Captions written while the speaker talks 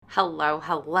Hello,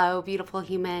 hello, beautiful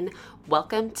human.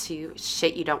 Welcome to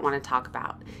Shit You Don't Want to Talk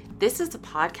About. This is a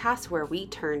podcast where we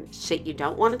turn shit you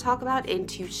don't want to talk about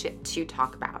into shit to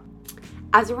talk about.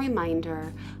 As a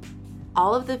reminder,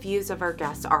 all of the views of our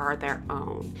guests are their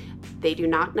own. They do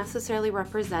not necessarily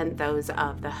represent those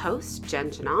of the host, Jen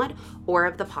Janad, or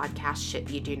of the podcast Shit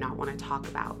You Do Not Want to Talk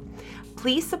About.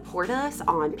 Please support us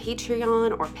on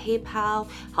Patreon or PayPal,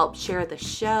 help share the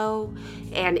show,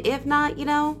 and if not,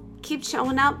 keep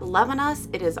showing up, loving us.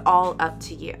 It is all up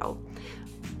to you.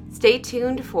 Stay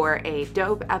tuned for a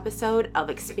dope episode of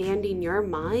Expanding Your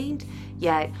Mind,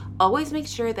 yet always make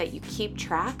sure that you keep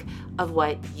track of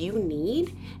what you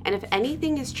need. And if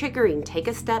anything is triggering, take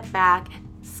a step back,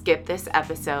 skip this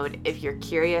episode. If you're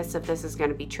curious if this is going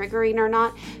to be triggering or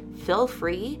not, feel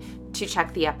free to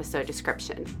check the episode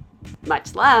description.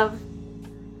 Much love.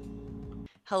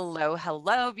 Hello,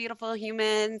 hello, beautiful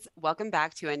humans. Welcome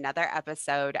back to another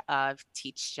episode of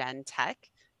Teach Gen Tech.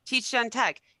 Teach Gen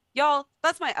Tech. Y'all,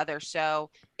 that's my other show.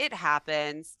 It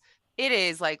happens. It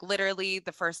is like literally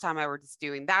the first time I was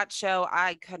doing that show,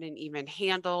 I couldn't even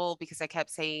handle because I kept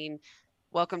saying,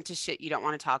 welcome to shit you don't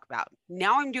want to talk about.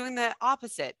 Now I'm doing the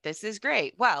opposite. This is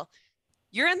great. Well,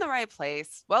 you're in the right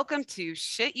place. Welcome to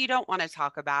Shit You Don't Want to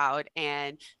Talk About.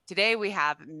 And today we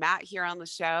have Matt here on the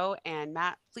show. And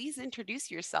Matt, please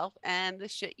introduce yourself and the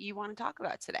shit you want to talk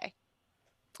about today.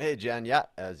 Hey, Jen. Yeah,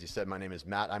 as you said, my name is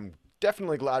Matt. I'm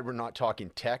definitely glad we're not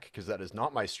talking tech because that is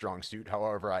not my strong suit.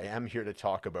 However, I am here to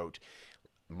talk about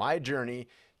my journey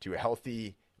to a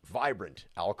healthy, vibrant,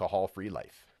 alcohol free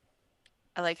life.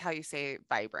 I like how you say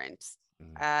vibrant.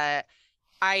 Mm, Uh,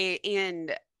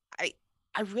 and I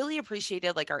I really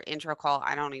appreciated like our intro call.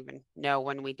 I don't even know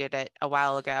when we did it a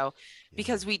while ago yeah.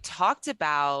 because we talked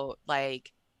about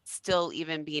like still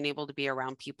even being able to be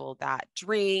around people that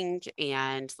drink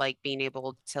and like being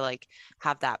able to like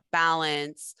have that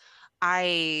balance.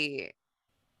 I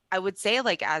I would say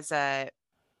like as a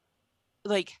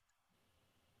like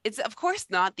it's of course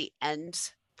not the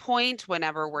end point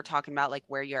whenever we're talking about like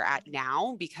where you're at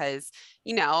now because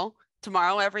you know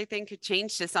tomorrow everything could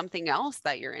change to something else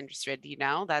that you're interested,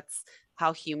 that's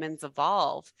how humans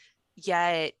evolve.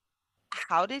 Yet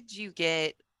how did you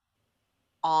get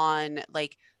on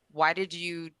like why did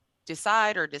you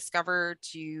decide or discover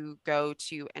to go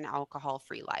to an alcohol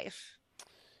free life?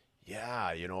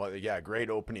 Yeah, yeah, great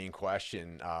opening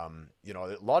question. A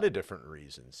lot of different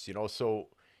reasons, so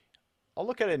I'll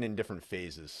look at it in different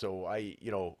phases. So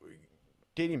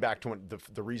dating back to when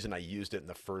the reason I used it in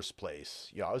the first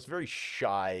place, I was a very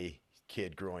shy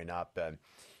kid growing up, and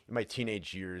in my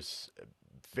teenage years,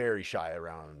 very shy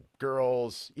around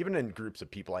girls, even in groups of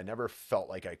people. I never felt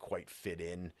like I quite fit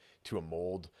in to a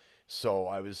mold. So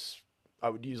I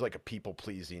would use like a people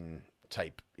pleasing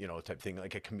type thing,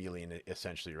 like a chameleon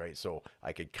essentially, right? So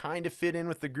I could kind of fit in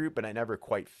with the group, but I never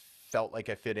quite felt like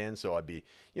I fit in. So I'd be,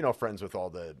 friends with all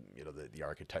the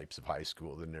archetypes of high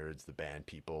school, the nerds, the band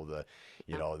people,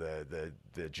 Yeah.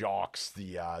 the jocks,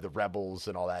 the rebels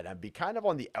and all that. I'd be kind of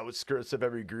on the outskirts of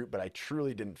every group, but I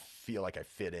truly didn't feel like I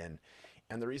fit in.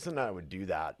 And the reason I would do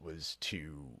that was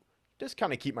to just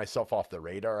kind of keep myself off the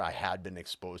radar. I had been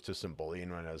exposed to some bullying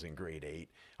when I was in grade 8.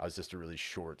 I was just a really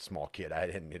short, small kid. I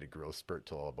hadn't hit a growth spurt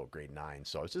till about grade 9.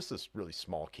 So I was just this really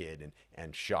small kid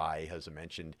and shy, as I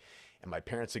mentioned. And my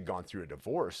parents had gone through a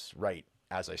divorce right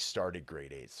as I started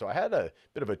grade 8. So I had a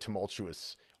bit of a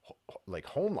tumultuous like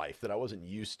home life that I wasn't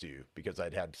used to because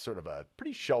I'd had sort of a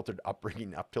pretty sheltered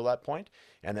upbringing up till that point,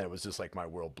 and then it was just like my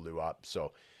world blew up.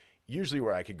 So usually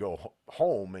where I could go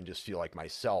home and just feel like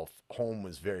myself, home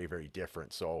was very, very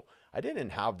different. So I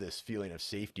didn't have this feeling of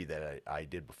safety that I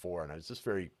did before. And I was just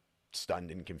very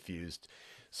stunned and confused.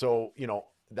 So,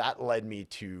 that led me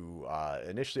to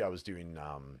initially I was doing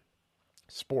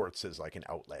sports as like an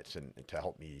outlet and to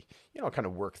help me, kind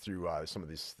of work through some of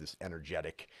this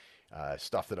energetic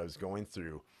stuff that I was going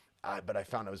through. But I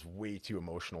found I was way too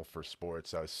emotional for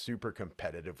sports. I was super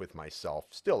competitive with myself,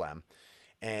 still am,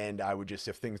 and I would just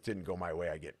if things didn't go my way,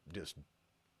 I get just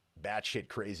batshit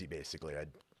crazy. Basically, I'd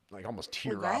like almost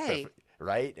tear up if Okay.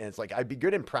 right, and it's like I'd be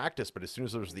good in practice, but as soon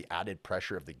as there was the added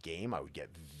pressure of the game, I would get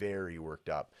very worked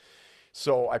up.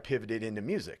 So I pivoted into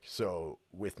music. So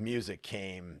with music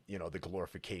came, the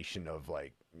glorification of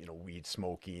like, weed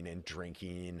smoking and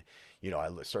drinking. I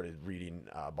started reading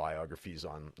biographies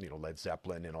on, Led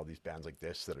Zeppelin and all these bands like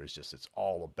this that is just, it's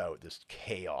all about this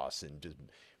chaos and just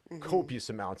Hmm. copious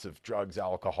amounts of drugs,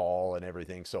 alcohol, and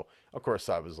everything. So, of course,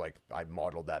 I was like, I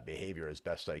modeled that behavior as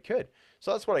best I could.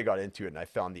 So that's what I got into it. And I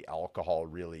found the alcohol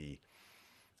really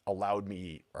allowed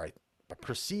me, or I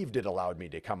perceived it allowed me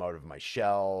to come out of my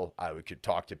shell. Could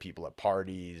talk to people at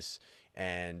parties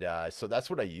And so that's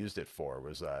what I used it for.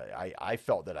 Was I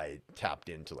felt that I tapped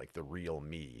into like the real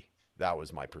me. That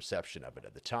was my perception of it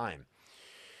at the time.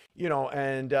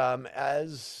 And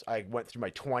as I went through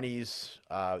my 20s,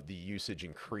 the usage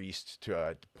increased to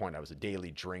a point I was a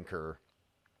daily drinker.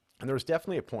 And there was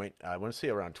definitely a point, I want to say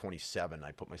around 27,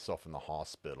 I put myself in the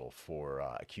hospital for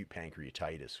acute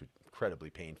pancreatitis, incredibly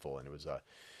painful. And it was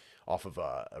off of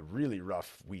a really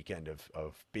rough weekend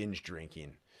of binge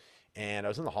drinking. And I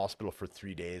was in the hospital for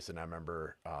 3 days. And I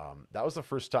remember that was the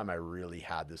first time I really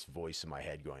had this voice in my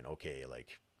head going, okay,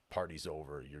 like, party's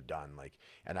over, you're done. Like,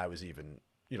 and I was even,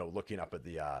 looking up at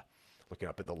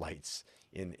the lights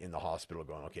in the hospital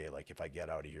going, okay, like if I get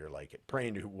out of here, like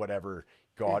praying to whatever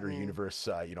God or Mm-hmm. universe,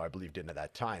 I believed in at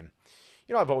that time.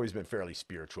 I've always been fairly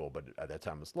spiritual, but at that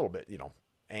time I was a little bit,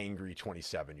 angry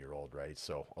 27-year-old, right?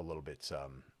 So a little bit,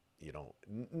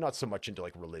 not so much into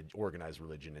like organized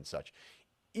religion and such.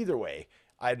 Either way,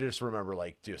 I just remember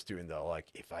like just doing the like,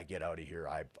 if I get out of here,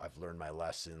 I've learned my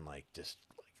lesson. Like just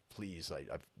like please,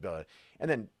 I've and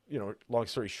then long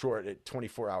story short, at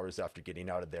 24 hours after getting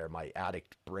out of there, my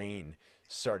addict brain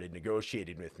started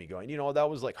negotiating with me, going, that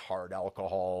was like hard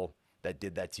alcohol that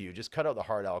did that to you. Just cut out the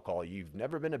hard alcohol. You've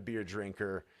never been a beer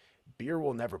drinker. Beer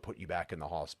will never put you back in the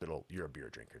hospital. You're a beer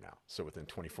drinker now. So within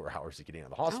 24 hours of getting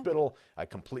out of the Oh, hospital, I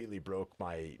completely broke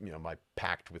my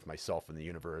pact with myself and the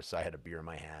universe. I had a beer in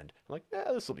my hand. I'm like,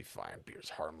 this will be fine. Beer's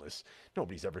harmless.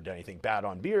 Nobody's ever done anything bad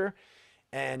on beer.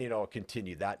 And,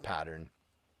 continued that pattern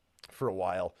for a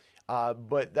while.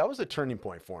 But that was a turning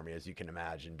point for me, as you can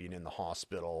imagine, being in the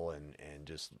hospital and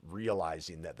just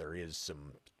realizing that there is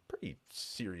some pretty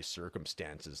serious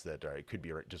circumstances that could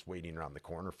be just waiting around the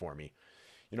corner for me.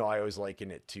 I always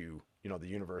liken it to, the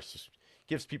universe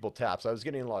gives people taps. I was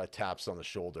getting a lot of taps on the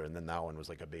shoulder, and then that one was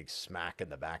like a big smack in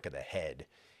the back of the head.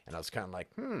 And I was kind of like,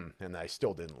 and I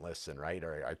still didn't listen, right?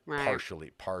 Or I right.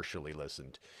 partially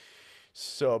listened.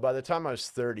 So by the time I was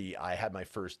 30, I had my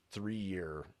first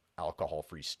 3-year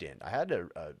alcohol-free stint. I had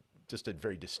just a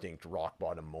very distinct rock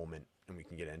bottom moment, and we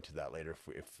can get into that later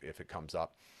if it comes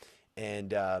up.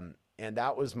 And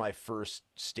that was my first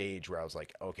stage where I was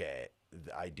like, okay,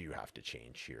 I do have to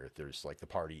change here. There's like the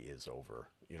party is over.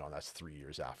 That's 3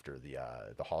 years after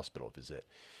the hospital visit.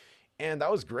 And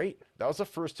that was great. That was the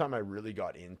first time I really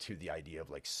got into the idea of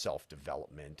like self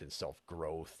development and self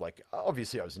growth. Like,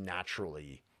 obviously, I was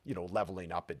naturally,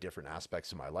 leveling up at different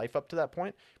aspects of my life up to that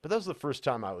point. But that was the first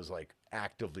time I was like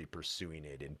actively pursuing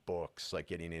it in books, like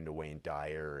getting into Wayne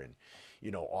Dyer and,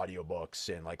 audiobooks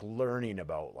and like learning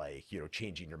about like,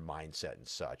 changing your mindset and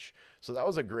such. So that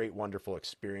was a great, wonderful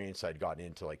experience. I'd gotten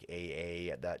into like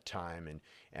AA at that time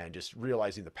and just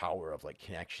realizing the power of like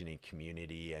connection and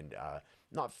community and,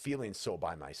 not feeling so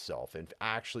by myself and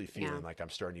actually Yeah. feeling like I'm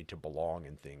starting to belong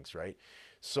in things, right?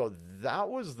 So that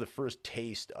was the first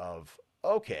taste of,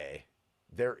 okay,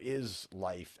 there is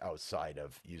life outside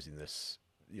of using this,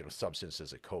 substance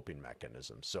as a coping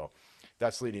mechanism. So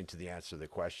that's leading to the answer to the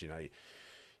question.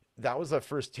 That was the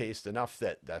first taste enough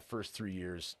that first 3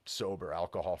 years sober,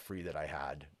 alcohol free that I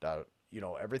had, that,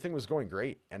 everything was going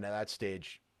great. And at that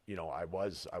stage, I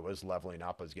was leveling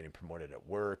up. I was getting promoted at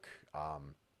work.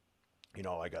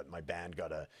 I got my band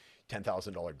got a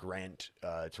 $10,000 grant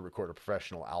to record a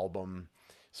professional album.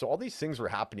 So all these things were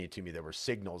happening to me that were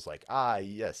signals like,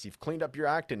 yes, you've cleaned up your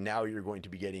act, and now you're going to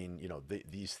be getting,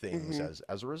 these things Mm-hmm.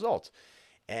 as a result.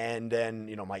 And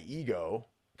then, my ego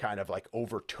kind of like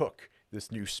overtook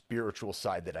this new spiritual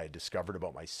side that I discovered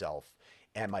about myself.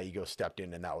 And my ego stepped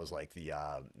in, and that was like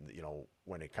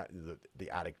when the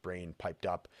addict brain piped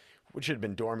up, which had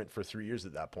been dormant for 3 years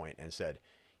at that point, and said,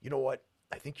 you know what?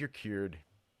 I think you're cured.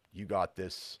 You got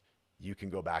this. You can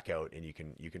go back out and you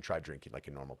can try drinking like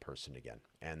a normal person again.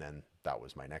 And then that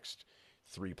was my next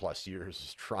 3+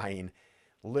 years trying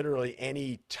literally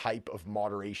any type of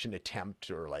moderation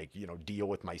attempt or like, deal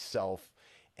with myself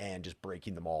and just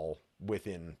breaking them all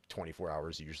within 24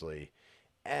 hours usually.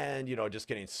 And, just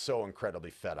getting so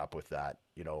incredibly fed up with that,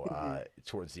 Mm-hmm.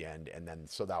 towards the end. And then,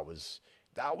 so that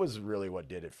was really what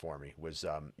did it for me was,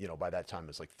 by that time it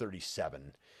was like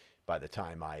 37 by the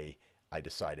time I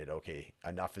decided, okay,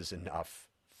 enough is enough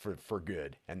for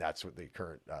good. And that's what the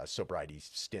current sobriety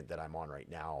stint that I'm on right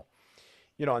now,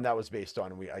 and that was based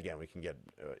on, we can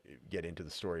get into the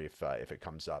story if it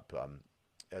comes up,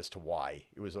 as to why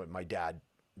it was. My dad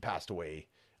passed away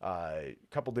a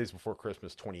couple days before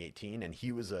Christmas 2018, and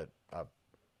he was a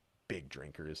big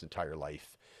drinker his entire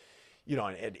life.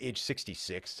 At age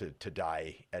 66 to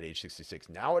die at age 66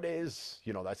 nowadays,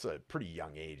 that's a pretty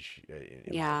young age in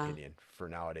my Yeah. opinion for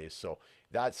nowadays. So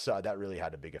that really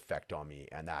had a big effect on me,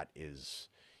 and that is,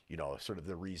 sort of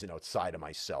the reason outside of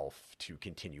myself to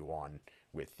continue on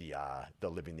with the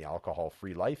living the alcohol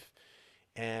free life.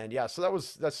 And yeah, so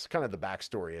that's kind of the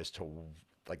backstory as to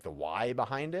like the why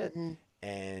behind it, Hmm.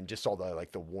 and just all the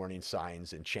like the warning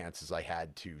signs and chances I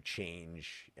had to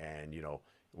change, and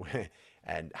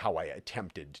and how I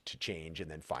attempted to change and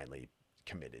then finally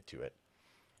committed to it.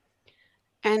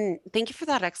 And thank you for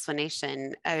that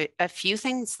explanation. A few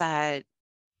things that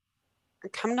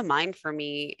come to mind for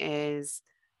me is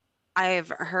I've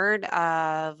heard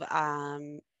of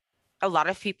a lot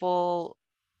of people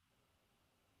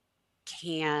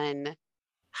can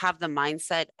have the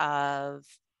mindset of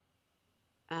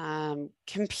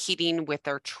competing with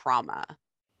their trauma.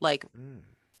 Like, Mm,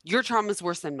 your trauma is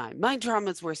worse than mine. My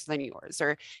trauma is worse than yours,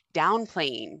 or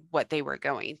downplaying what they were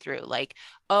going through. Like,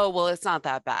 oh, well, it's not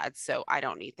that bad, so I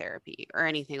don't need therapy or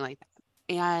anything like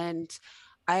that. And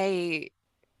I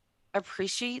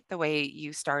appreciate the way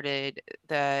you started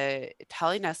the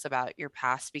telling us about your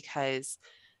past because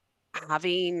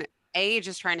having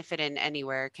just trying to fit in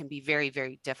anywhere can be very,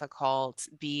 very difficult.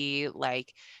 B,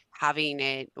 like having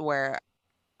it where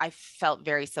I felt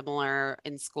very similar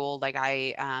in school. Like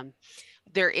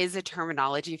there is a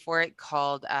terminology for it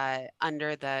called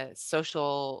under the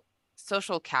social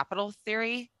capital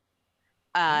theory,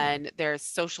 mm, and there's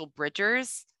social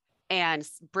bridgers, and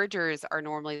bridgers are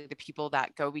normally the people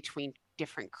that go between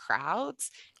different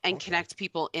crowds and okay. connect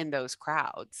people in those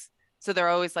crowds. So they're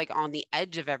always like on the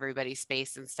edge of everybody's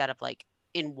space instead of like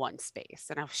in one space.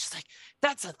 And I was just like,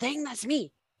 that's a thing, that's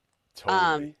me.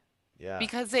 Totally. Um, Yeah.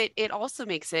 because it also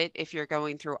makes it, if you're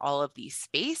going through all of these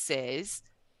spaces,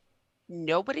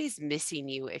 nobody's missing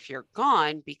you if you're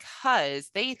gone because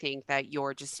they think that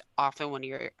you're just off in one of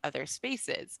your other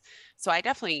spaces. So I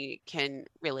definitely can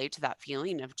relate to that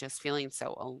feeling of just feeling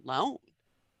so alone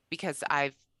because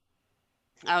I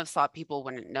always thought people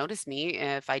wouldn't notice me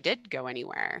if I did go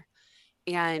anywhere.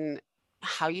 And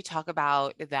how you talk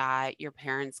about that your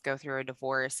parents go through a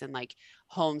divorce and like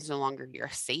home's no longer your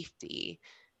safety.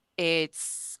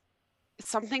 It's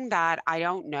something that I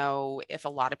don't know if a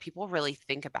lot of people really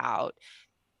think about,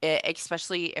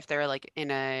 especially if they're like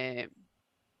in a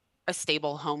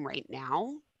stable home right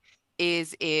now,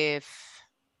 is if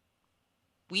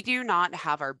we do not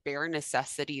have our bare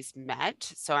necessities met.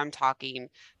 So I'm talking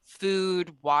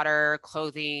food, water,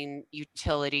 clothing,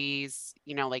 utilities,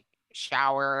 like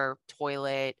shower,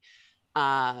 toilet,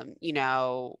 you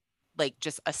know, like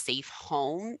just a safe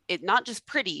home. It not just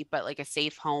pretty, but like a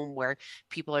safe home where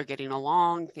people are getting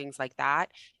along, things like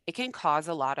that. It can cause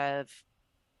a lot of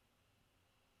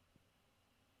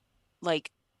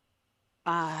like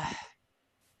uh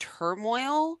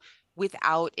turmoil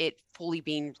without it fully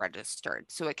being registered.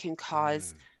 So it can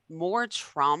cause Mm, more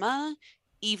trauma,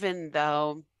 even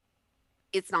though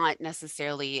it's not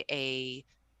necessarily a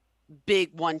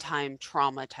big one-time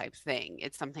trauma type thing.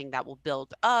 It's something that will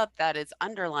build up that is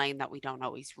underlying that we don't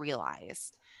always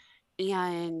realize.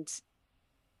 And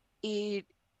it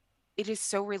it is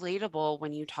so relatable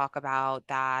when you talk about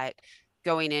that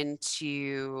going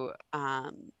into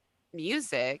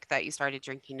music that you started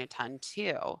drinking a ton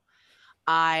too.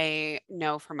 I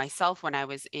know for myself when I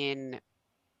was in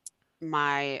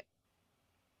my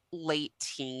late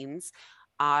teens,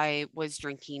 I was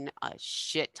drinking a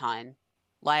shit ton.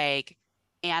 Like,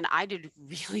 and I did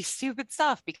really stupid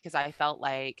stuff because I felt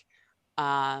like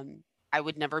I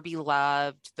would never be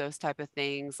loved, those type of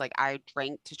things. Like I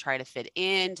drank to try to fit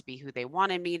in, to be who they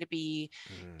wanted me to be.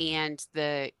 mm, And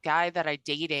the guy that I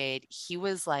dated, he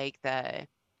was like the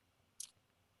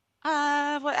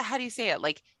what how do you say it?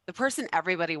 Like the person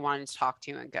everybody wanted to talk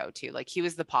to and go to. Like he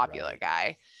was the popular right.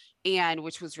 guy. And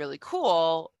which was really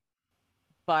cool,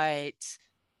 but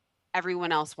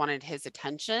everyone else wanted his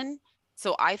attention.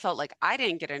 So I felt like I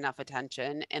didn't get enough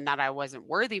attention and that I wasn't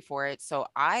worthy for it. So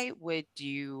I would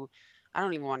do, I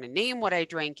don't even want to name what I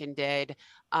drank and did,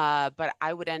 but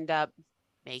I would end up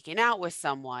making out with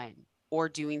someone or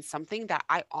doing something that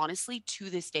I honestly to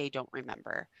this day don't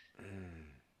remember.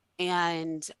 Mm,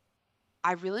 And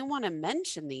I really want to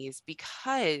mention these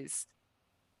because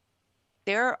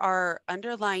there are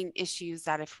underlying issues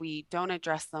that if we don't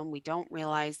address them, we don't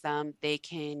realize them, they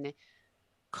can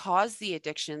cause the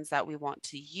addictions that we want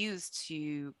to use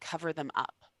to cover them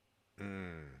up.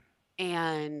 mm,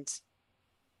 And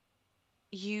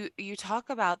you talk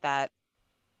about that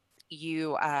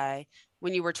you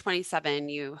when you were 27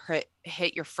 you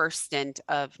hit your first stint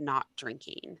of not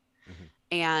drinking. mhm,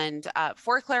 And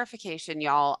for clarification,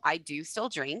 y'all, I do still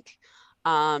drink.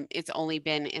 It's only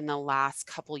been in the last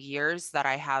couple years that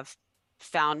I have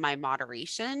found my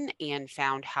moderation and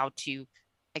found how to,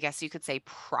 I guess you could say,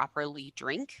 properly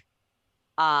drink.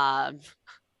 Um,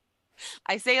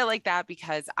 I say it like that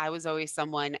because I was always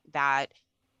someone that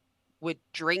would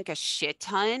drink a shit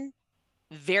ton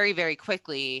very, very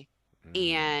quickly Mm,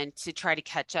 and to try to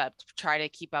catch up, to try to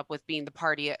keep up with being the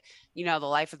party, the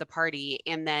life of the party.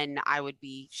 And then I would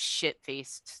be shit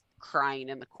faced crying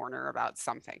in the corner about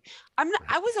something. I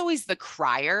right. was always the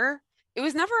crier. It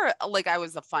was never like I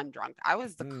was a fun drunk. I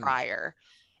was the Mm, crier.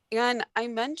 And I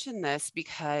mention this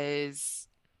because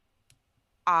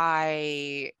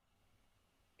I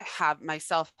have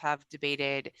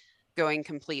debated going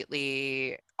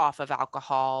completely off of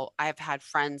alcohol. I've had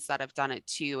friends that have done it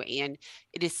too, and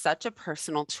it is such a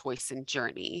personal choice and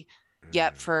journey.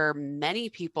 Yet mm. for many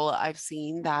people, I've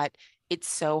seen that it's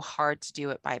so hard to do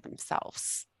it by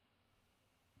themselves,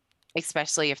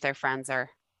 especially if their friends are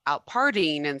out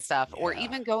partying and stuff, or Yeah.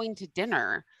 even going to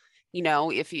dinner,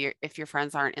 if your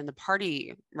friends aren't in the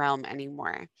party realm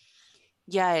anymore.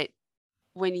 Yet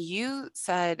when you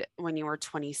said when you were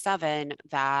 27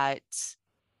 that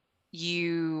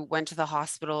you went to the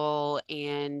hospital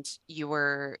and you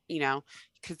were, you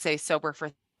could say sober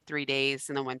for 3 days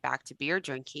and then went back to beer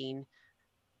drinking.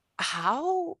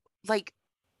 How, like,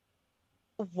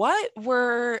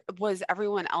 was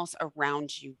everyone else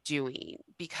around you doing?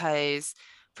 Because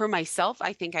for myself,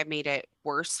 I think I made it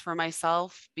worse for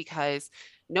myself because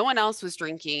no one else was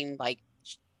drinking, like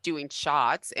doing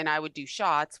shots, and I would do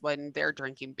shots when they're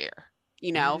drinking beer,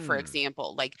 for Mm,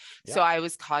 example. Like, so yep. I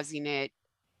was causing it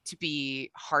to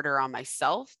be harder on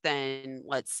myself than,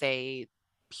 let's say,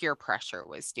 peer pressure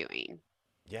was doing.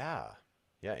 Yeah.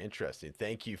 Yeah, interesting.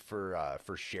 Thank you for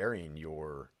sharing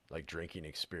your like drinking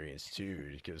experience too,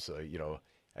 because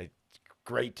I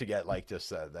great to get like just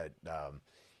that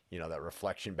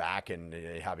reflection back and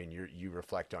having you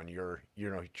reflect on your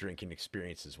drinking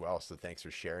experience as well. So thanks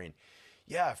for sharing.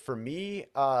 Yeah, for me,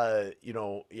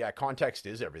 yeah, context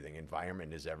is everything.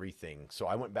 Environment is everything. So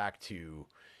I went back to,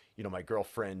 my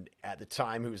girlfriend at the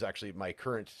time, who was actually my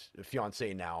current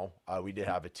fiance now. We did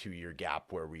have a 2 year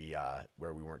gap where we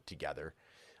weren't together,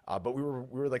 but we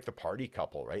were like the party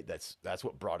couple, right? That's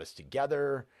what brought us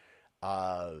together.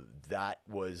 Uh, that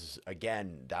was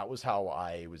how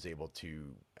I was able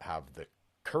to have the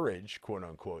courage, quote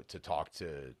unquote, to talk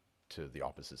to the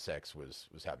opposite sex was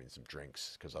having some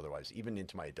drinks, because otherwise, even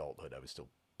into my adulthood, I was still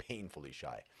painfully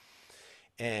shy.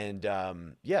 And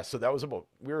yeah, so that was about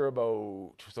we were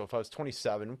about so if I was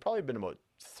 27, we'd probably been about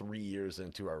 3 years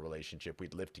into our relationship.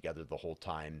 We'd lived together the whole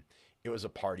time. It was a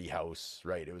party house,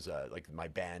 right? It was like my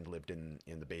band lived in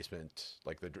the basement,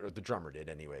 like the drummer did,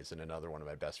 anyways, and another one of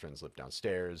my best friends lived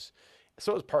downstairs.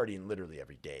 So I was partying literally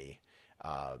every day.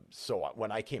 So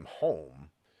when I came home,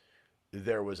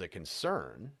 there was a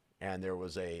concern, and there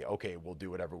was okay, we'll do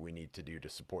whatever we need to do to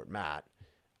support Matt.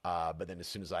 But then as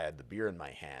soon as I had the beer in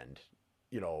my hand,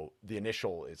 the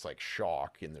initial, it's like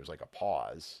shock, and there's like a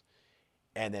pause.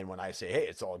 And then when I say, hey,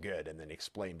 it's all good, and then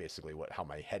explain basically how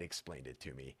my head explained it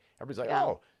to me, everybody's like, Yeah.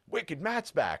 oh, Wicked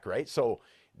Matt's back, right? So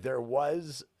there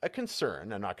was a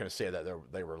concern. I'm not going to say that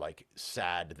they were like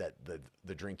sad that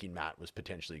the drinking Matt was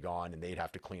potentially gone and they'd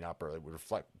have to clean up, or it would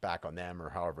reflect back on them, or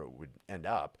however it would end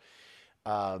up.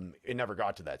 It never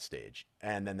got to that stage.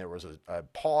 And then there was a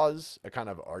pause, a kind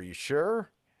of, are you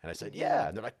sure? And I said, Hmm. yeah.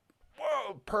 And they're like,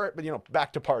 whoa, but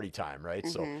back to party time, right?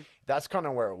 So Hmm. that's kind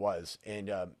of where it was. And,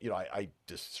 I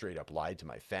just straight up lied to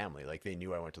my family. Like, they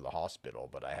knew I went to the hospital,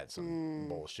 but I had some Mm.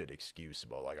 bullshit excuse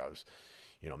about, like, I was,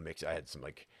 I had some,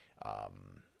 like,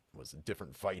 was it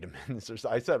different vitamins or so.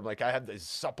 I said, like, I have these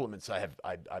supplements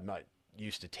I'm not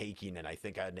used to taking, and I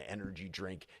think I had an energy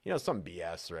drink, some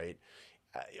BS, right?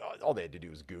 All they had to do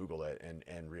was Google it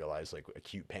and realize, like,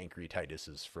 acute pancreatitis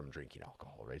is from drinking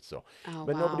alcohol, right? So, Oh,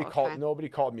 but wow. Okay. nobody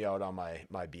called me out on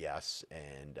my BS,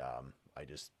 and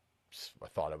I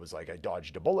thought it was like I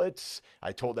dodged a bullet.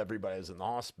 I told everybody I was in the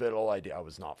hospital. I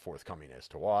was not forthcoming as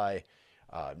to why,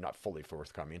 not fully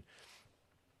forthcoming.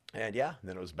 And yeah,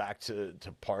 then it was back to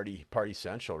party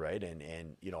central, right?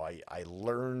 And I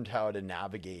learned how to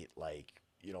navigate, like,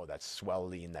 that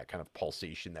swelling, that kind of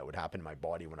pulsation that would happen in my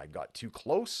body when I got too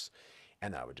close,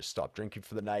 and I would just stop drinking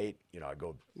for the night. I'd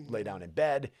go lay Hmm. down in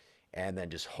bed, and then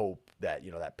just hope that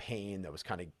that pain that was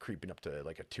kind of creeping up to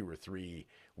like a 2 or 3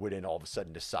 wouldn't all of a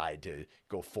sudden decide to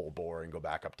go full bore and go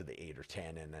back up to the 8 or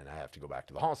 10, and then I have to go back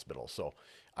to the hospital. So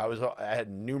I had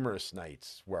numerous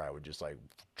nights where I would just like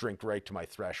drink right to my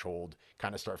threshold,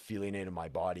 kind of start feeling it in my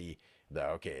body that,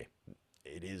 okay,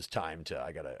 it is time to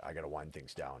I gotta wind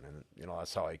things down. And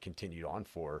that's how I continued on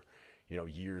for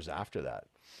years after that.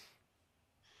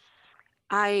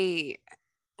 I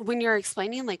When you're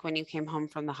explaining, like when you came home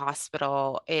from the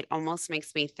hospital, it almost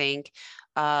makes me think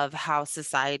of how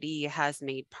society has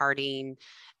made partying,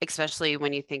 especially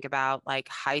when you think about like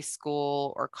high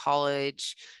school or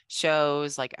college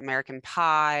shows like American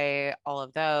Pie, all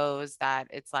of those, that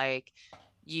it's like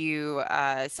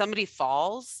somebody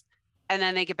falls and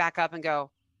then they get back up and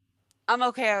go, I'm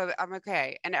okay, I'm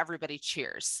okay. And everybody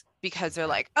cheers because they're Yeah.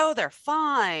 like, oh, they're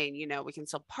fine, we can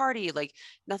still party, like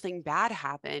nothing bad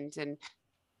happened. And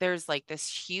there's like this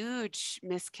huge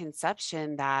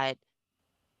misconception that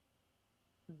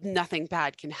nothing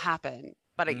bad can happen,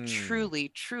 but it Mm. truly,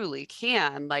 truly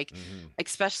can. Like, Hmm.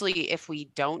 especially if we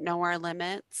don't know our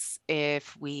limits,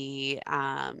 if we,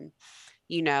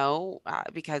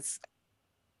 because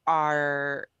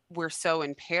we're so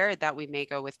impaired that we may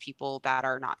go with people that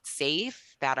are not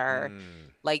safe, that are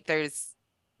Mm. like, there's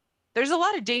a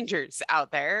lot of dangers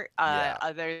out there, Yeah.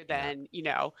 other Yeah. than,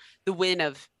 the win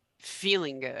of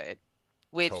feeling good,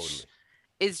 which Totally.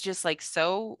 is just like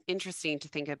so interesting to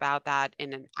think about that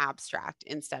in an abstract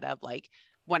instead of like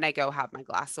when I go have my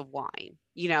glass of wine,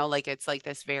 like it's like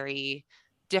this very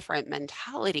different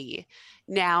mentality.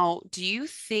 Now, do you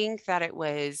think that it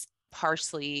was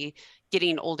partially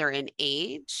getting older in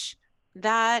age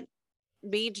that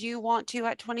made you want to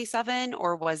at 27?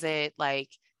 Or was it like,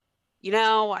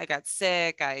 I got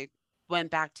sick, I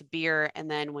went back to beer, and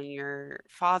then when your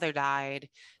father died,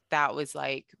 that was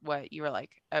like what you were like,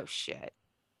 oh shit,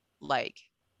 like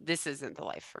this isn't the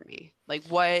life for me. Like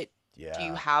what, do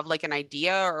you Yeah. have like an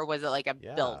idea, or was it like a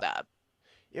Yeah. build up?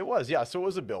 It was, yeah. So it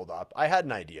was a build up. I had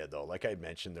an idea though. Like I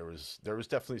mentioned, there was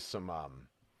definitely some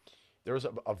there was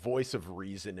a voice of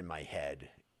reason in my head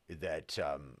that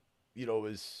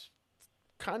was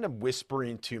kind of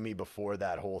whispering to me before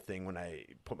that whole thing when I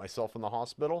put myself in the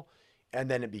hospital, and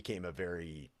then it became a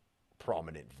very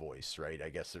prominent voice, right? I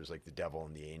guess there's like the devil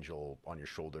and the angel on your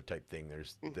shoulder type thing.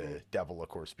 There's Hmm. the devil, of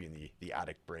course, being the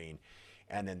addict brain,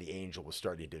 and then the angel was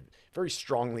starting to very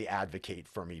strongly advocate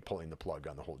for me pulling the plug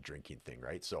on the whole drinking thing,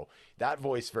 right? So that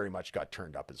voice very much got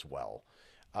turned up as well.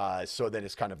 So then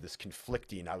it's kind of this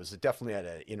conflicting. I was definitely at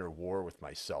an inner war with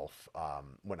myself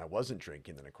when I wasn't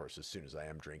drinking. Then, of course, as soon as I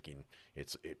am drinking,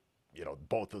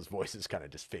 both those voices kind of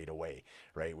just fade away,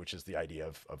 right? Which is the idea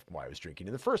of why I was drinking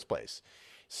in the first place.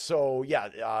 So yeah,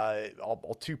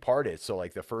 I'll two-part it. So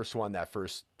like the first one, that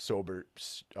first sober,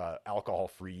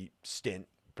 alcohol-free stint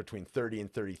between 30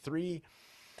 and 33.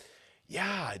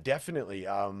 Yeah, definitely.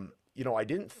 I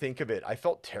didn't think of it. I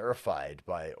felt terrified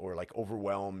by, or like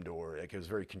overwhelmed, or like it was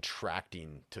very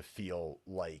contracting to feel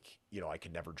like, I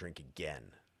could never drink again.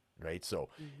 Right. So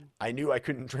Hmm. I knew I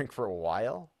couldn't drink for a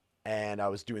while, and I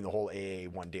was doing the whole AA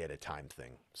one day at a time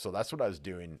thing. So that's what I was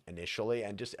doing initially.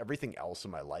 And just everything else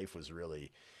in my life was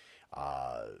really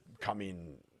uh,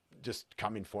 coming, just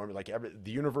coming for me. Like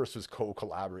the universe was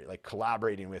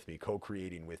collaborating with me,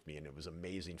 co-creating with me. And it was an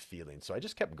amazing feeling. So I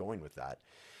just kept going with that,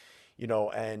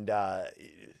 and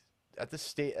at this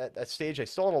stage, at that stage, I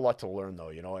still had a lot to learn, though.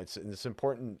 It's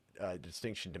important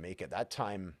distinction to make. At that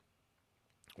time,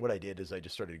 what I did is I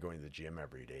just started going to the gym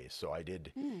every day. So I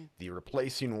did Mm. the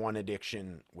replacing one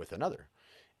addiction with another,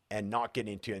 and not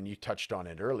getting into. And you touched on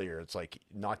it earlier. It's like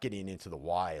not getting into the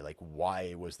why. Like,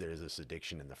 why was there this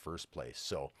addiction in the first place?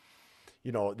 So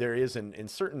there is in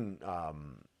certain,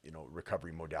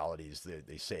 recovery modalities that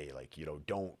they say, like,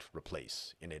 don't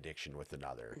replace an addiction with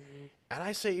another. Mhm. And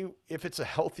I say, if it's a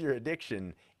healthier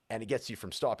addiction and it gets you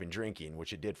from stopping drinking,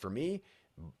 which it did for me,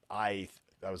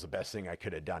 that was the best thing I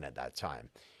could have done at that time.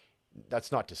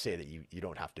 That's not to say that you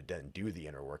don't have to then do the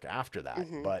inner work after that.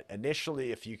 Mhm. But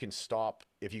initially, if you can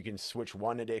switch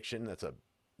one addiction that's a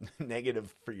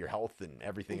negative for your health and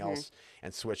everything Mhm. else,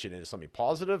 and switch it into something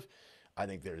positive, I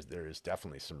think there's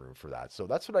definitely some room for that. So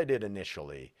that's what I did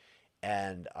initially.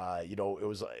 And it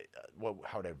was like,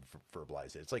 how would I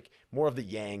verbalize it? It's like more of the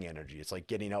yang energy. It's like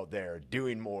getting out there,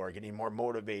 doing more, getting more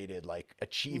motivated, like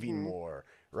achieving Mhm. more,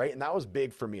 right? And that was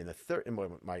big for me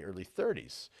in my early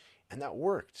 30s, and that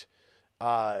worked.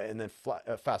 And then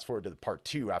fast forward to the part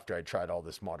two, after I tried all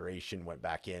this moderation, went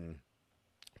back in,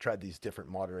 tried these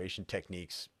different moderation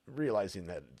techniques, realizing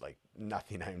that like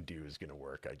nothing I do is going to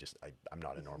work. I'm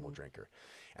not a normal Mhm. drinker,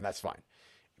 and that's fine.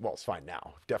 Well, it's fine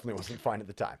now. Definitely wasn't fine at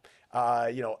the time.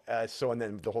 So, and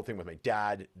then the whole thing with my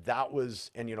dad, that was,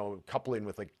 and coupling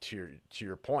with, like, to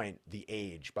your point, the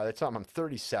age. By the time I'm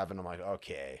 37, I'm like,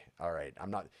 okay, all right. I'm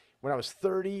not. When I was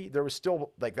 30, there was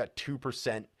still like that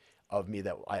 2% of me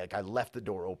that I left the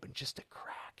door open just a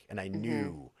crack, and I Mhm.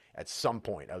 knew at some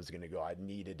point I was going to go. I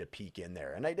needed to peek in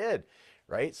there, and I did,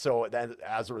 right? So then,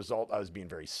 as a result, I was being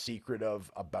very secretive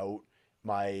about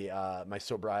my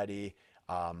sobriety.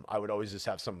 I would always just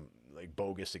have some like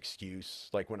bogus excuse.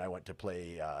 Like when I went to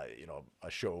play, a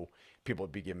show, people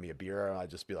would be giving me a beer, and I'd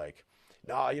just be like,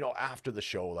 "No, after the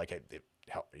show, like it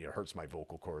hurts my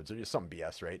vocal cords or just some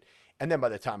BS, right?" And then by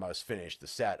the time I was finished the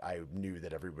set, I knew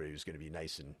that everybody was going to be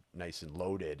nice and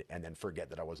loaded, and then forget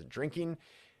that I wasn't drinking.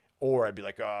 Or I'd be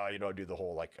like, do the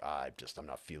whole like, I'm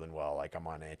not feeling well, like I'm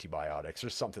on antibiotics or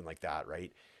something like that,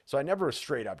 right? So I never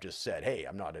straight up just said, hey,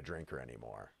 I'm not a drinker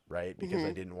anymore, right? Because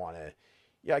I Hmm. didn't want to,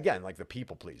 yeah, again, like the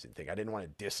people pleasing thing. I didn't want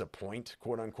to disappoint,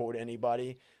 quote unquote,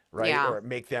 anybody, right? Yeah. Or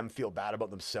make them feel bad about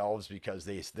themselves because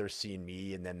they're seeing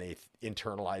me and then they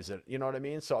internalize it. You know what I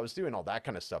mean? So I was doing all that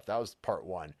kind of stuff. That was part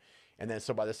one. And then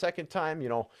so by the second time,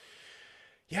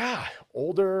 yeah,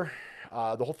 older.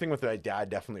 The whole thing with my dad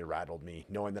definitely rattled me,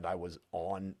 knowing that I was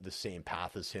on the same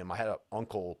path as him. I had an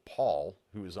uncle, Paul,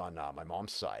 who was on my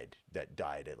mom's side, that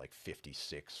died at like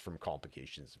 56 from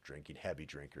complications of drinking, heavy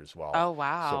drinker as well. Oh,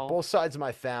 So wow. both sides of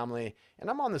my family, and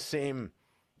I'm on the same,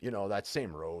 that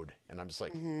same road. And I'm just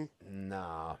like, Hmm.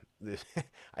 nah, this,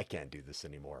 I can't do this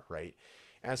anymore, right?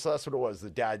 And so that's what it was. The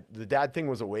dad thing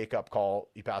was a wake up call.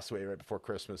 He passed away right before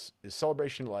Christmas. His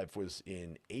celebration of life was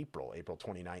in April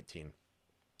 2019.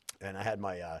 And I had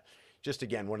my, just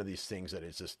again, one of these things that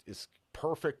is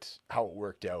perfect how it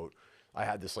worked out. I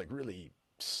had this like really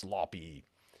sloppy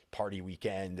party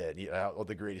weekend that, all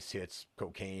the greatest hits,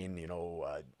 cocaine,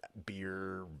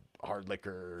 beer, hard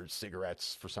liquor,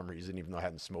 cigarettes for some reason, even though I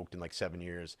hadn't smoked in like 7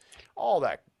 years, all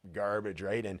that garbage,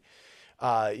 right? And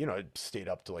I stayed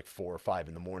up to like 4 or 5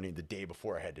 in the morning the day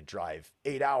before I had to drive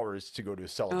 8 hours to go to a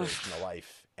celebration of Oof.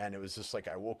 life. And it was just like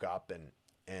I woke up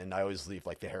and I always leave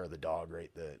like the hair of the dog, right?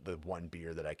 The one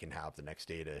beer that I can have the next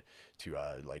day to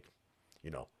like,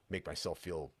 make myself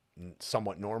feel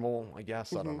somewhat normal, I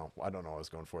guess. I don't Hmm. know. I don't know what I was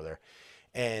going for there.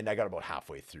 And I got about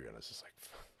halfway through and I was just like,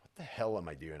 what the hell am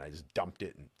I doing? I just dumped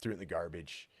it and threw it in the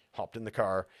garbage, hopped in the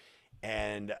car,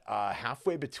 and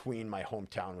halfway between my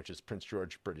hometown, which is Prince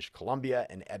George, British Columbia,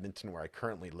 and Edmonton, where I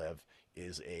currently live,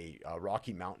 is a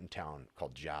Rocky Mountain town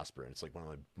called Jasper. And it's like one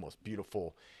of the most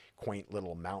beautiful, quaint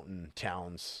little mountain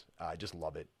towns. I just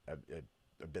love it.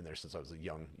 I've been there since I was a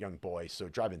young boy. So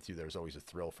driving through there is always a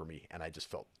thrill for me. And I just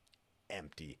felt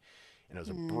empty. And it was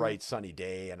a Mm. bright, sunny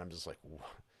day. And I'm just like,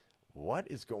 what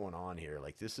is going on here?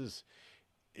 Like, this is,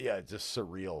 yeah, just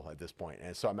surreal at this point.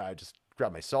 And so I just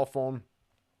grabbed my cell phone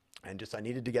and just I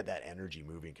needed to get that energy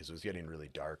moving because it was getting really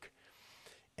dark.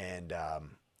 And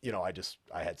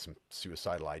I had some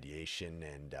suicidal ideation,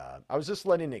 and I was just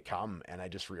letting it come. And I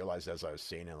just realized as I was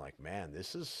saying it, like, man,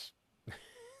 this is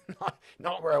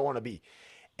not where I want to be.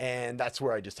 And that's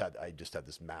where I just had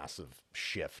this massive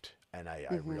shift, and I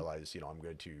Hmm. realized, I'm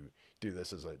going to do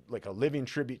this as a living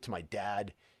tribute to my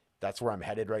dad. That's where I'm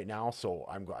headed right now. So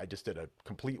I just did a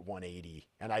complete 180,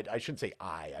 and I shouldn't say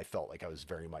I felt like I was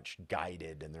very much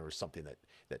guided, and there was something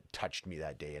that touched me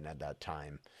that day and at that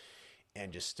time,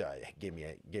 and just gave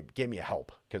me a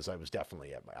help because I was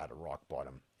definitely at a rock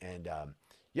bottom. And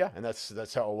yeah, and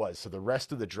that's how it was. So the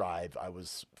rest of the drive, I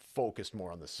was focused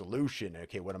more on the solution.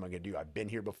 Okay, what am I going to do? I've been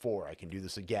here before. I can do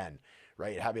this again,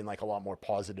 right? Having like a lot more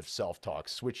positive self-talk,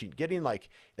 switching, getting like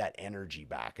that energy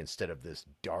back instead of this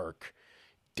dark,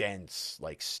 dense,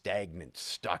 like stagnant,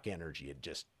 stuck energy. It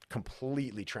just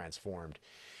completely transformed.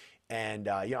 And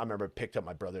I remember I picked up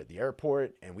my brother at the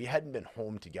airport, and we hadn't been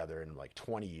home together in like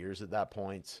 20 years at that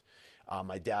point.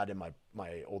 My dad and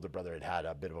my older brother had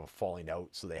a bit of a falling out,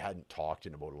 so they hadn't talked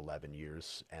in about 11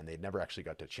 years, and they'd never actually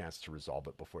got the chance to resolve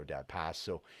it before dad passed.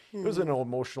 So it was an Hmm.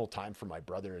 emotional time for my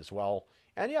brother as well.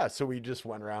 And yeah, so we just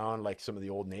went around like some of the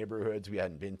old neighborhoods we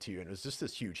hadn't been to, and it was just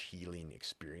this huge healing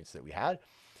experience that we had.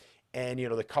 And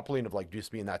the coupling of like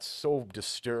just being that so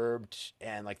disturbed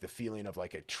and like the feeling of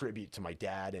like a tribute to my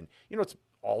dad. And it's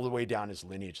all the way down his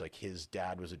lineage. Like his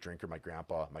dad was a drinker, my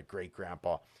grandpa, my great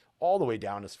grandpa, all the way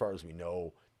down as far as we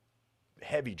know,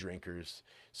 heavy drinkers.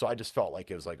 So I just felt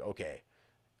like it was like, okay,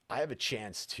 I have a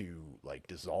chance to like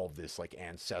dissolve this like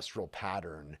ancestral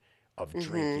pattern of Hmm.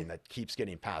 drinking that keeps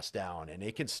getting passed down, and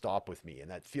it can stop with me.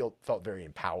 And that felt very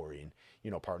empowering.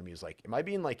 Part of me is like, am I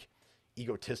being like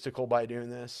egotistical by doing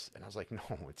this? And I was like, no,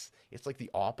 it's like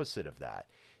the opposite of that.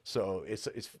 So it's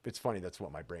funny. That's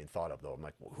what my brain thought of though. I'm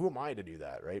like, well, who am I to do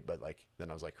that, right? But like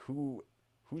then I was like,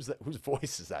 who's that? Whose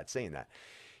voice is that saying that?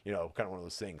 Kind of one of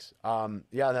those things.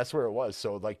 Yeah, that's where it was.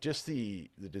 So like just the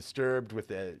disturbed with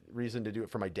the reason to do it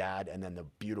for my dad, and then the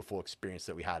beautiful experience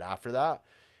that we had after that.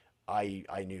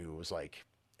 I knew it was like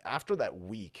after that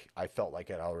week, I felt like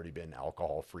I'd already been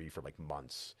alcohol free for like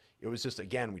months. It was just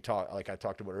again like I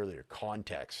talked about earlier,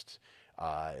 context.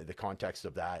 The context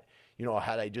of that,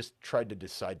 had I just tried to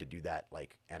decide to do that,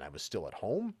 like, and I was still at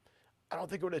home, I don't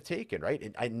think it would have taken, right?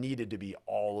 And I needed to be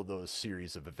all of those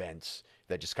series of events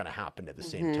that just kind of happened at the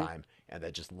same Hmm. time and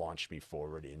that just launched me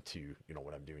forward into,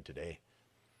 what I'm doing today.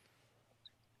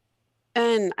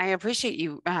 And I appreciate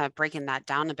you breaking that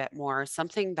down a bit more.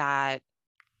 Something that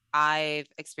I've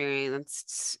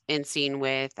experienced and seen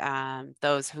with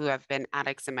those who have been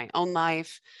addicts in my own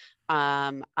life,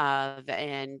 and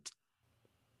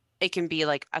it can be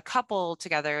like a couple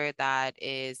together that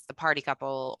is the party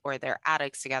couple or they're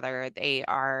addicts together. They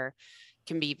are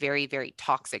can be very, very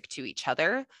toxic to each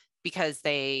other because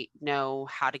they know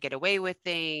how to get away with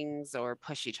things or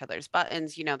push each other's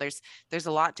buttons. There's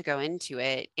a lot to go into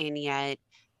it, and yet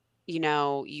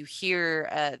you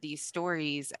hear these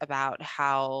stories about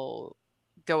how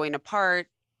going apart,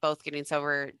 both getting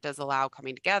sober, does allow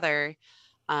coming together.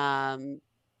 Um,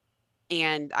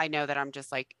 and I know that I'm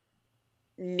just like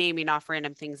naming off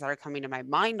random things that are coming to my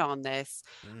mind on this.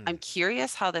 I'm Mm,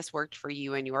 curious how this worked for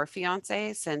you and your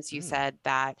fiance, since you mm. said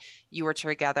that you were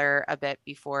together a bit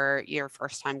before your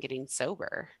first time getting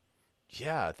sober.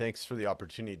 Yeah, thanks for the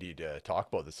opportunity to talk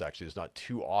about this. Actually, it's not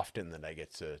too often that I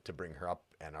get to bring her up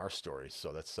and our stories,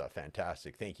 so that's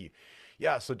fantastic. Thank you.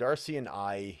 Yeah, so Darcy and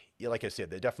I, yeah, like I said,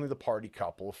 they're definitely the party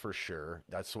couple for sure.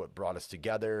 That's what brought us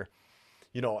together,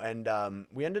 and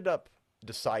we ended up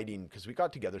deciding because we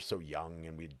got together so young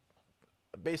and we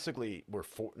basically were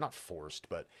not forced,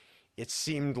 but it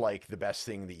seemed like the best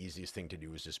thing, the easiest thing to do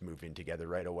was just move in together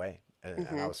right away.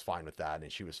 And I Hmm. was fine with that,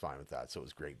 and she was fine with that, so it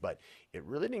was great. But it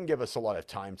really didn't give us a lot of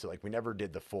time to like. We never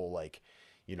did the full like,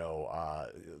 you know, uh,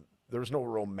 there was no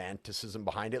romanticism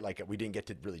behind it. Like we didn't get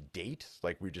to really date.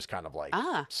 Like we just kind of like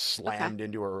Ah, okay. slammed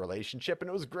into a relationship, and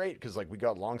it was great because like we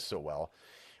got along so well.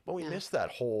 But we Yeah. missed that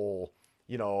whole,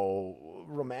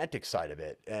 romantic side of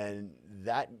it. And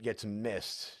that gets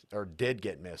missed or did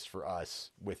get missed for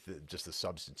us with just the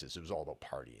substances. It was all about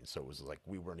partying. So it was like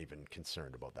we weren't even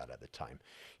concerned about that at the time.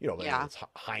 But then Yeah. it's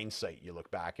hindsight. You look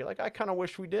back, you're like, I kind of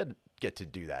wish we did get to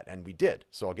do that. And we did.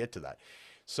 So I'll get to that.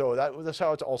 So that's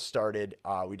how it all started.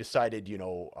 We decided,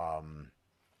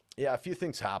 yeah, a few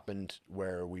things happened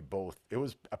where it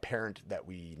was apparent that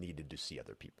we needed to see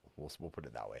other people. We'll put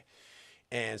it that way.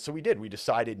 And so we did. We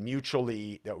decided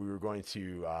mutually that we were going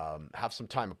to have some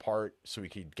time apart so we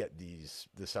could get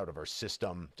this out of our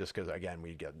system. Just because, again,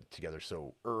 we get together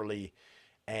so early,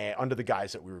 and under the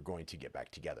guise that we were going to get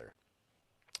back together.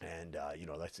 And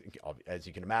that's, as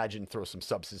you can imagine, throw some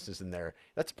substances in there.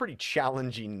 That's a pretty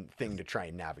challenging thing to try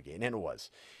and navigate, and it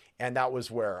was. And that was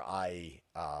where I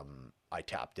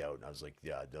tapped out, and I was like,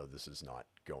 yeah, no, this is not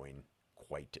going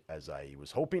quite as I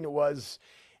was hoping it was,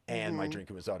 and my Hmm.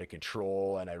 drinking was out of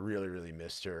control, and I really really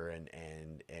missed her,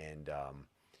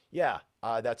 yeah,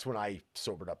 that's when I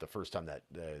sobered up the first time that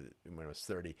when I was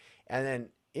 30, and then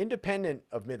independent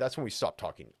of me, that's when we stopped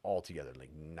talking altogether,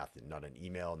 like nothing, not an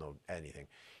email, no anything.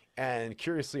 And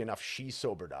curiously enough, she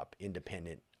sobered up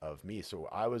independent of me, so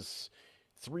I was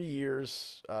 3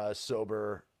 years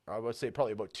sober. I would say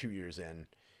probably about 2 years in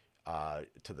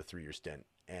to the 3 year stint.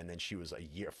 And then she was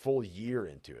full year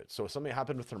into it. So something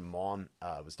happened with her mom,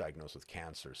 was diagnosed with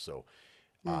cancer. So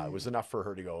it was Mm. enough for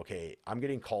her to go, okay, I'm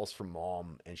getting calls from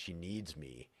mom and she needs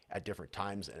me at different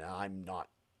times. And I'm not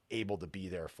able to be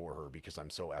there for her because I'm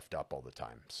so effed up all the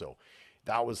time. So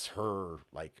that was her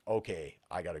like, okay,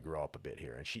 I got to grow up a bit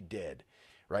here. And she did.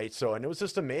 Right. So, and it was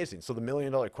just amazing. So the $1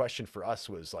 million question for us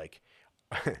was like,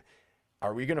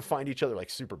 are we going to find each other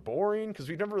like super boring? Because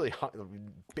we've never really we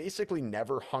basically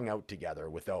never hung out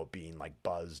together without being like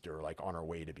buzzed or like on our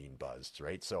way to being buzzed,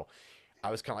 right? So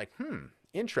I was kind of like,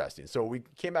 interesting. So we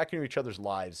came back into each other's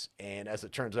lives, and as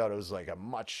it turns out, it was like a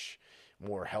much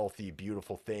more healthy,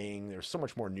 beautiful thing. There's so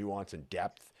much more nuance and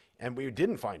depth, and we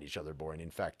didn't find each other boring. In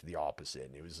fact, the opposite.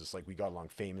 And it was just like we got along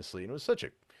famously, and it was such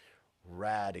a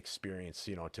rad experience,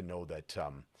 to know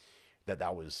that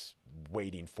that was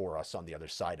waiting for us on the other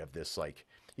side of this. Like,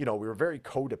 we were very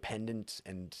codependent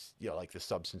and, like the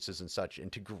substances and such,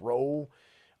 and to grow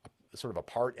sort of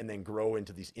apart and then grow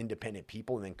into these independent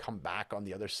people and then come back on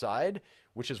the other side,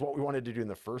 which is what we wanted to do in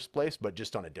the first place, but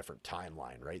just on a different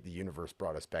timeline, right? The universe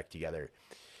brought us back together.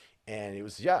 And it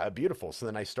was, yeah, beautiful. So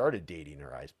then I started dating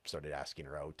her. I started asking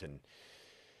her out, and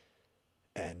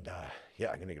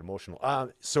yeah, I'm gonna get emotional.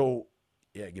 So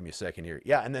yeah, give me a second here.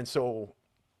 Yeah, and then so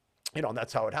and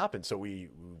that's how it happened. So we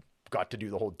got to do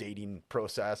the whole dating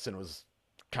process, and it was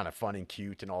kind of fun and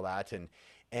cute and all that. And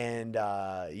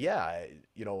yeah,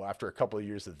 after a couple of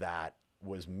years of that,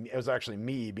 it was actually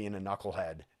me being a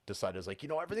knucklehead. Decided I was like,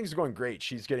 everything's going great.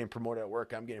 She's getting promoted at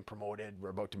work. I'm getting promoted. We're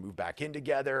about to move back in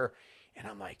together. And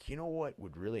I'm like, you know what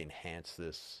would really enhance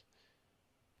this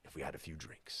if we had a few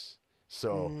drinks.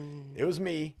 So Mm. it was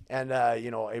me, and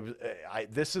it was.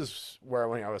 This is where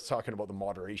when I was talking about the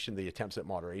moderation, the attempts at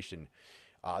moderation.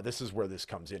 This is where this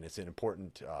comes in. It's an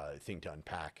important thing to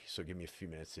unpack. So give me a few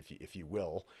minutes, if you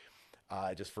will,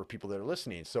 just for people that are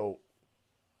listening. So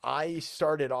I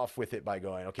started off with it by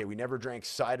going, okay, we never drank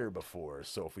cider before.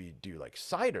 So if we do like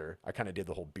cider, I kind of did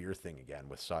the whole beer thing again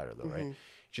with cider though, right? Mm-hmm.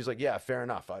 She's like, yeah, fair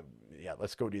enough. Yeah,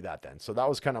 let's go do that then. So that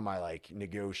was kind of my like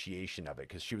negotiation of it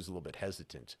because she was a little bit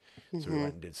hesitant. So we Mm-hmm.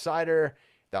 went and did cider.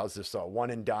 That was just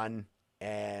one and done.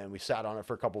 And we sat on it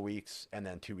for a couple weeks. And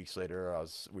then 2 weeks later,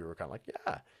 we were kind of like,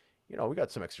 yeah, we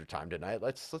got some extra time tonight.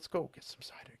 Let's go get some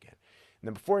cider again. And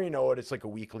then before you know it, it's like a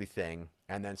weekly thing.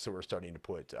 And then so we're starting to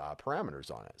put parameters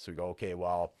on it. So we go, okay,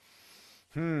 well,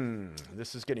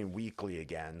 this is getting weekly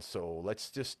again. So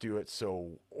let's just do it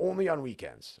so only on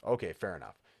weekends. Okay, fair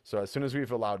enough. So as soon as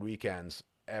we've allowed weekends,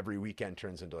 every weekend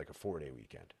turns into like a 4-day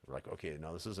weekend. We're like, okay,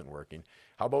 no, this isn't working.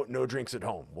 How about no drinks at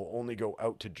home? We'll only go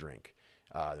out to drink.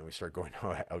 Then we start going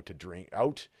out to drink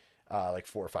out like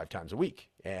 4 or 5 times a week.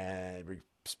 And we're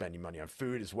spending money on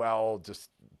food as well, just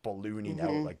ballooning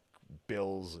out Mm-hmm. like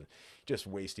bills and just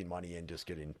wasting money and just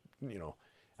getting,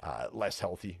 less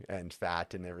healthy and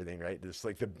fat and everything, right? This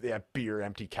like the beer,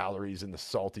 empty calories, and the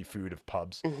salty food of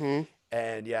pubs. Mm-hmm.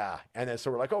 And yeah, and then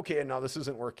so we're like, okay, no, this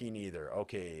isn't working either.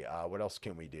 Okay, what else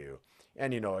can we do?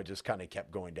 And it just kind of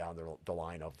kept going down the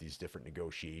line of these different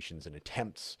negotiations and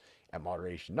attempts at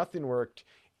moderation. Nothing worked.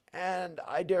 And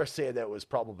I dare say that it was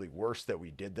probably worse that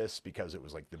we did this because it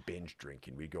was like the binge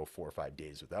drinking. We'd go 4 or 5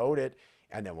 days without it.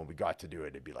 And then when we got to do it,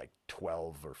 it'd be like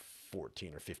 12 or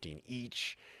 14 or 15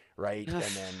 each, right? Ugh.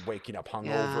 And then waking up hungover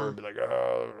Yeah. and be like,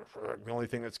 oh, the only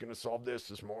thing that's going to solve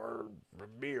this is more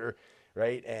beer,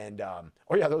 right? And,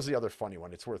 oh yeah, that was the other funny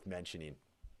one. It's worth mentioning.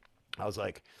 I was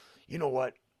like, you know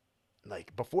what?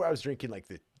 Like before I was drinking like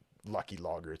the Lucky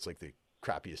Lager, it's like the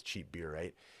crappiest cheap beer,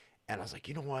 right? And I was like,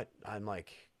 you know what?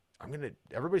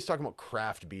 Everybody's talking about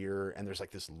craft beer and there's like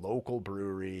this local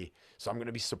brewery. So I'm going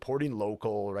to be supporting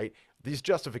local, right? These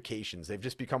justifications, they've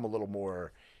just become a little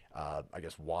more, I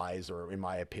guess, wise or in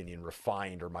my opinion,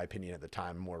 refined, or my opinion at the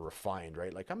time, more refined,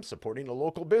 right? Like I'm supporting a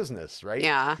local business, right?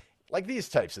 Yeah. Like these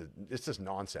types of, it's just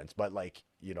nonsense. But like,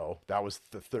 that was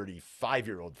the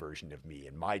 35-year-old version of me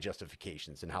and my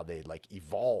justifications and how they like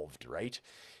evolved, right?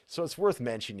 So it's worth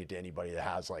mentioning to anybody that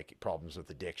has like problems with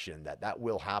addiction that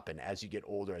will happen as you get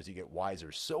older, as you get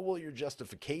wiser. So will your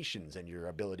justifications and your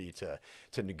ability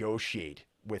to negotiate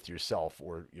with yourself,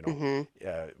 or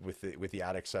Mm-hmm. with the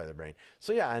addict side of the brain.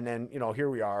 So yeah, and then here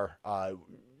we are.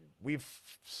 We've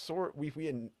sort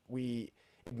we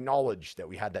acknowledged that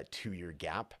we had that 2-year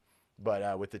gap,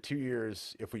 but with the 2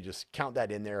 years, if we just count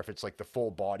that in there, if it's like the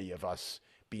full body of us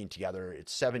being together,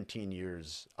 it's 17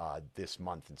 years this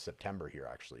month in September here,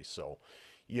 actually. So,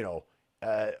 you know,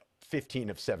 uh, 15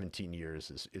 of 17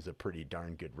 years is a pretty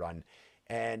darn good run.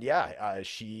 And yeah,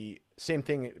 she, same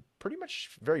thing, pretty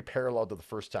much very parallel to the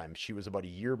first time. She was about a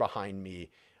year behind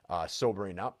me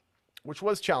sobering up, which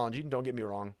was challenging, don't get me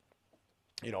wrong,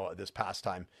 this past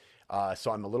time.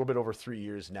 So I'm a little bit over 3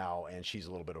 years now, and she's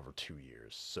a little bit over 2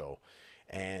 years. So,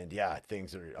 and yeah,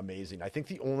 things are amazing. I think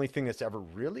the only thing that's ever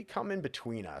really come in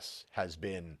between us has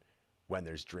been when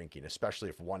there's drinking, especially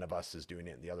if one of us is doing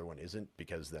it and the other one isn't,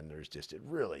 because then it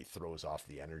really throws off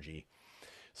the energy.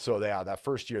 So yeah, that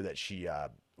first year that she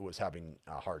was having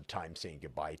a hard time saying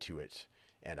goodbye to it,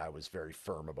 and I was very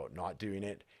firm about not doing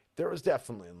it. There was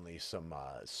definitely some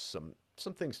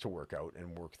things to work out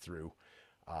and work through,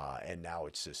 and now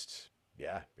it's just,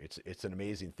 yeah, it's an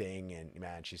amazing thing. And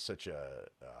man, she's such a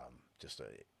just a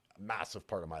massive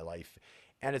part of my life,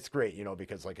 and it's great,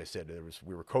 because like I said,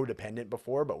 we were codependent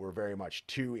before, but we're very much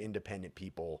two independent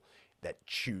people that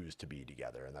choose to be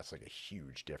together, and that's like a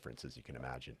huge difference, as you can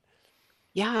imagine.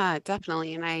 Yeah,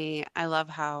 definitely. And I love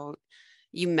how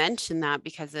you mentioned that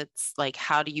because it's like,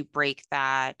 how do you break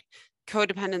that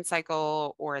codependent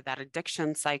cycle or that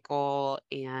addiction cycle?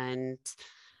 And,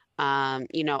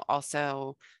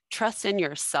 also trust in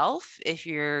yourself if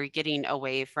you're getting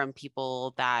away from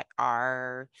people that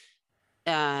are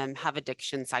have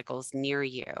addiction cycles near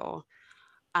you.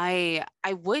 I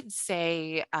would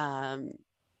say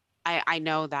I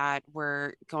know that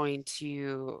we're going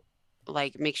to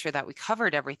like make sure that we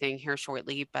covered everything here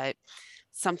shortly, but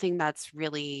something that's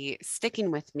really sticking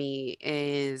with me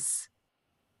is,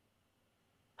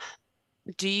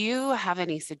 do you have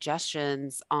any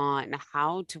suggestions on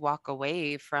how to walk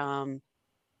away from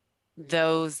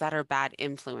those that are bad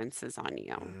influences on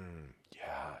you?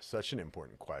 Yeah, such an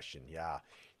important question. Yeah.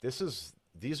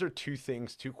 These are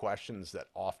two questions that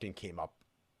often came up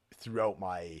throughout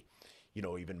my,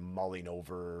 even mulling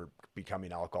over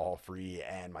becoming alcohol free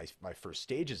and my first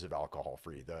stages of alcohol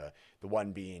free. The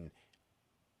one being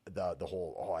the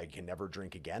whole, oh, I can never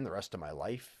drink again the rest of my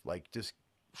life. Like just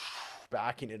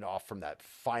backing it off from that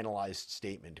finalized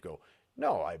statement to go,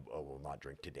 no, I will not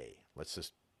drink today. Let's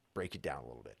just break it down a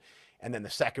little bit. And then the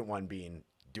second one being,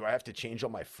 do I have to change all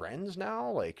my friends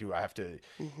now? Like, do I have to,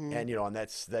 Mm-hmm. and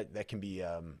that can be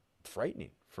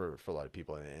frightening for a lot of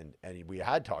people. And we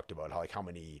had talked about how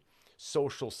many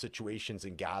social situations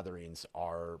and gatherings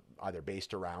are either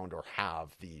based around or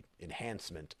have the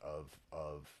enhancement of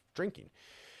drinking.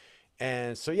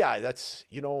 And so, yeah, that's,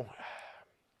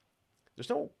 there's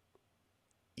no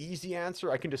easy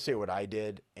answer. I can just say what I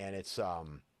did. And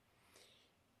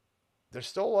there's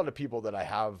still a lot of people that I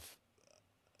have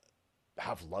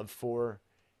love for.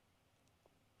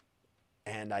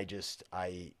 And I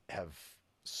have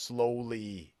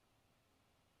slowly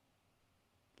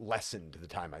lessened the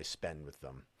time I spend with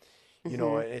them.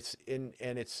 Mm-hmm.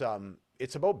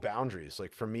 It's about boundaries.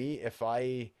 Like for me, if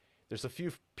I there's a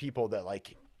few people that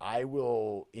like I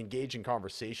will engage in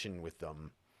conversation with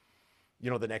them,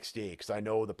 the next day because I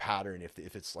know the pattern. If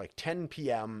it's like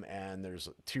 10 p.m. and there's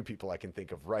two people I can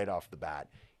think of right off the bat,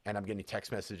 and I'm getting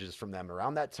text messages from them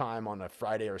around that time on a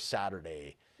Friday or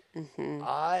Saturday, Mm-hmm.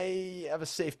 I have a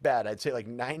safe bet. I'd say like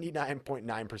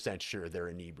 99.9% sure they're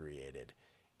inebriated.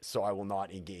 So I will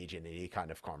not engage in any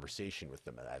kind of conversation with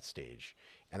them at that stage.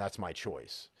 And that's my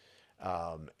choice.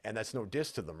 And that's no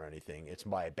diss to them or anything. It's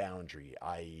my boundary.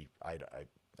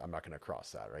 I'm not going to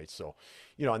cross that, right? So,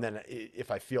 and then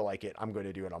if I feel like it, I'm going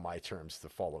to do it on my terms the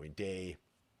following day.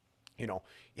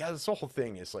 Yeah, this whole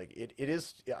thing is like, it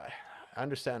is, yeah, I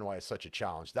understand why it's such a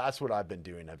challenge. That's what I've been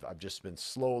doing. I've just been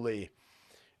slowly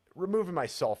removing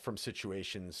myself from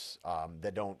situations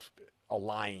that don't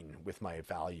align with my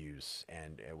values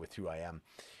and with who I am.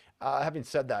 Having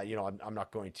said that, I'm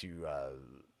not going to.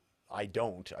 I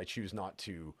choose not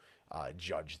to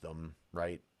judge them,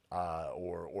 right?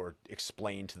 Or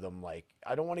explain to them like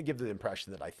I don't want to give the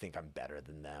impression that I think I'm better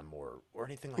than them or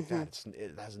anything like Mm-hmm. that.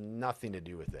 It has nothing to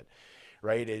do with it,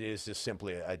 right? It is just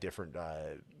simply a different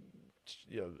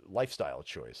lifestyle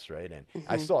choice, right? And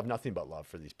I Mm-hmm. still have nothing but love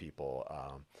for these people.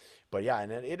 But yeah,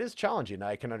 and it is challenging.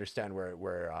 I can understand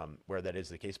where that is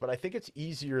the case, but I think it's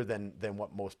easier than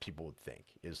what most people would think.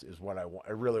 Is what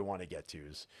I really want to get to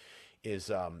is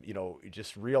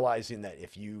just realizing that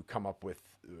if you come up with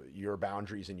your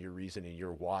boundaries and your reason and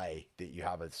your why that you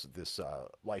have this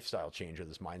lifestyle change or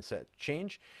this mindset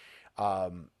change,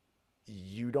 um,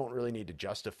 you don't really need to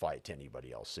justify it to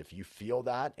anybody else. If you feel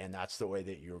that and that's the way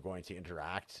that you're going to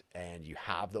interact and you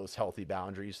have those healthy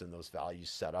boundaries and those values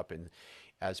set up in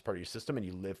as part of your system and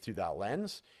you live through that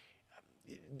lens,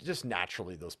 just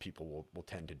naturally those people will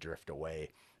tend to drift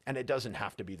away. And it doesn't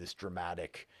have to be this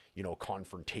dramatic,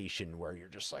 confrontation where you're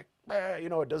just like,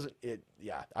 it doesn't,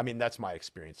 yeah. I mean, that's my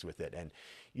experience with it. And,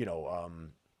 you know,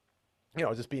 um,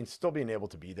 just still being able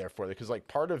to be there for it. Because like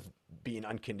part of being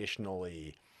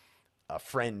unconditionally a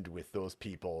friend with those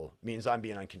people means I'm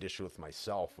being unconditional with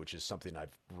myself, which is something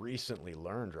I've recently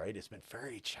learned, right? It's been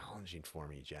very challenging for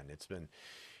me, Jen. It's been,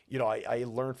 I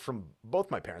learned from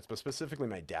both my parents, but specifically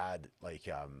my dad, like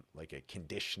a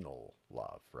conditional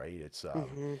love, right? It's,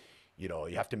 Mm-hmm.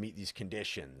 you have to meet these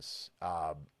conditions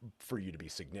for you to be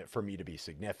for me to be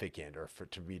significant or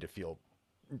to me to feel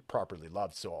properly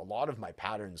loved. So a lot of my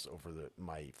patterns over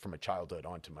my from a childhood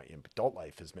onto my adult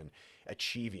life has been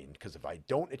achieving because if I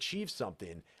don't achieve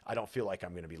something, I don't feel like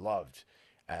I'm going to be loved.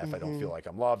 If I don't Mm-hmm. feel like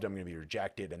I'm loved, I'm going to be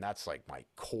rejected, and that's like my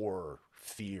core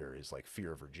fear is like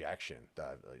fear of rejection.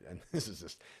 And this is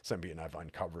just something I've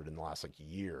uncovered in the last like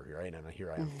year, right? And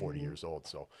here I am, 40 Mm-hmm. years old.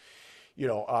 So, you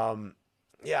know, um,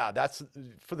 yeah, that's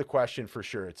for the question for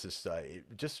sure. It's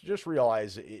just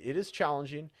realize it is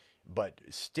challenging, but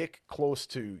stick close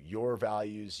to your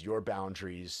values, your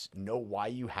boundaries, know why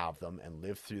you have them, and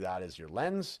live through that as your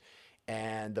lens.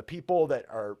 And the people that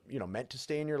are meant to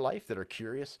stay in your life that are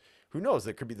curious, who knows?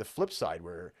 There could be the flip side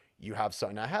where you have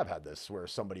something. I have had this where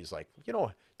somebody's like,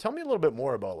 tell me a little bit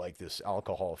more about like this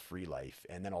alcohol free life,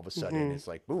 and then all of a sudden Mm-hmm. it's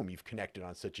like, boom, you've connected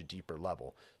on such a deeper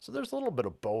level. So there's a little bit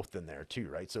of both in there too,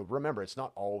 right? So remember, it's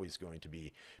not always going to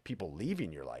be people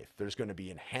leaving your life. There's going to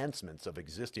be enhancements of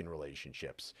existing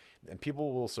relationships, and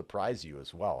people will surprise you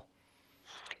as well.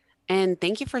 And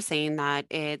thank you for saying that.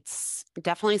 It's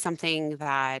definitely something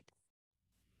that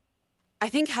I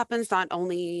think happens not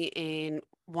only in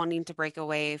wanting to break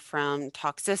away from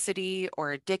toxicity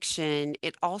or addiction,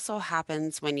 it also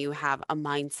happens when you have a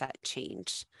mindset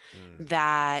change Mm,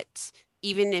 that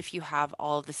even if you have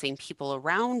all of the same people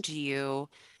around you,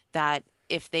 that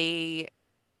if they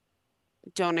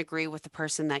don't agree with the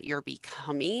person that you're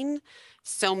becoming,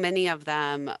 so many of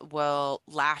them will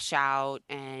lash out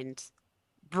and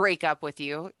break up with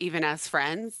you, even as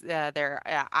friends.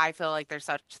 I feel like there's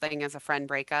such thing as a friend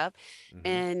breakup, Hmm.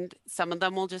 and some of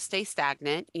them will just stay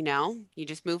stagnant. You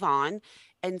just move on,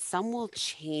 and some will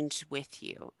change with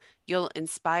you. You'll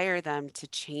inspire them to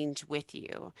change with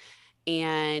you,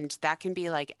 and that can be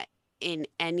like in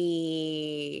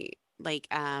any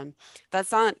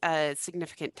that's not a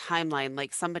significant timeline.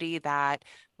 Like somebody that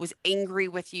was angry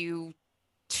with you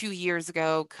 2 years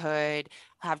ago could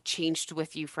have changed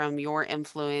with you from your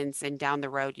influence, and down the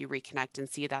road you reconnect and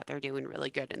see that they're doing really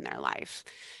good in their life.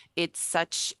 It's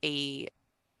such a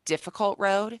difficult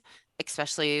road,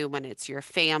 especially when it's your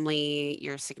family,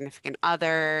 your significant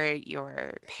other,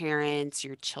 your parents,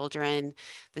 your children.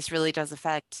 This really does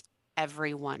affect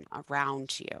everyone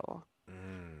around you.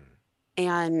 Mm.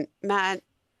 And Matt,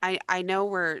 I know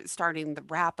we're starting the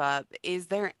wrap up. Is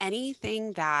there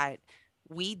anything that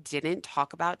we didn't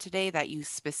talk about today that you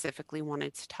specifically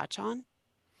wanted to touch on?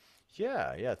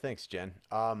 Yeah, yeah, thanks, Jen.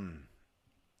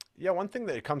 Yeah, one thing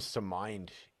that comes to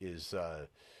mind is,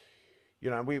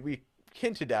 we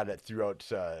hinted at it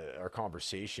throughout our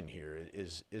conversation here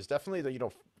is definitely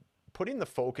the, putting the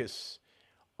focus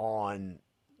on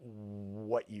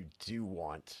what you do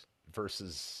want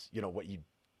versus, what you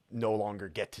no longer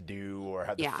get to do or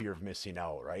have the Yeah. fear of missing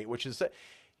out, right? Which is,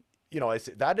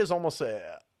 that is almost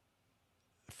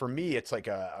for me, it's like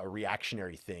a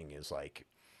reactionary thing is like,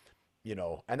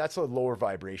 and that's a lower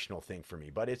vibrational thing for me,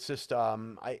 but it's just,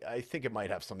 I think it might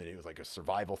have something to do with like a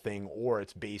survival thing, or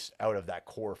it's based out of that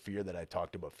core fear that I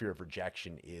talked about. Fear of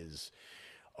rejection is,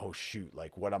 oh shoot,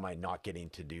 like what am I not getting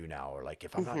to do now? Or like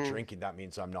if I'm not Hmm. drinking, that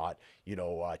means I'm not,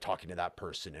 talking to that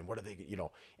person. And what are they,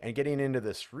 and getting into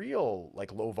this real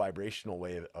like low vibrational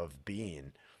way of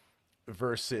being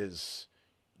versus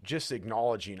just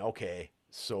acknowledging, okay,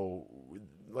 so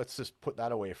let's just put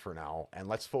that away for now and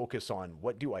let's focus on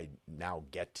what do I now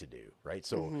get to do, right?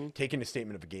 So Hmm. taking a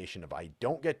statement of negation of I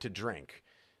don't get to drink,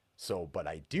 so, but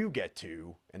I do get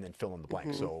to, and then fill in the blank.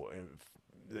 Hmm. So,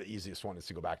 the easiest one is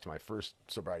to go back to my first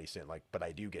sobriety stint, like, but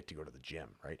I do get to go to the gym,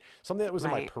 right? Something that was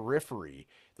in my Right. periphery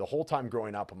the whole time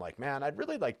growing up. I'm like, man, I'd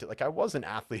really like to, like, I was an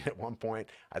athlete at one point.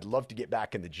 I'd love to get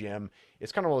back in the gym.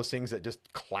 It's kind of one of those things that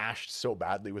just clashed so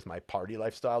badly with my party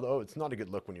lifestyle, though. It's not a good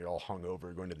look when you're all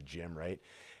hungover going to the gym, right?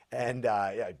 And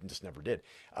yeah, I just never did.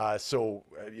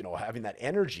 Having that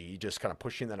energy, just kind of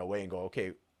pushing that away and go,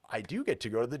 okay, I do get to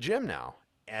go to the gym now,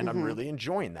 and I'm Hmm. really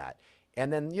enjoying that.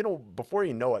 And then, before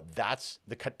you know it, that's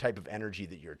the type of energy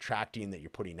that you're attracting, that you're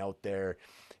putting out there,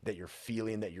 that you're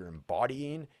feeling, that you're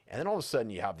embodying. And then all of a sudden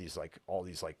you have these like all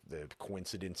these like the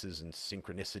coincidences and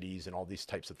synchronicities and all these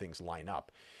types of things line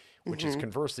up, which is Hmm.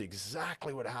 conversely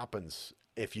exactly what happens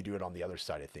if you do it on the other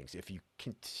side of things. If you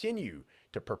continue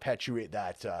to perpetuate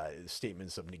that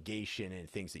statements of negation and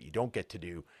things that you don't get to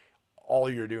do, all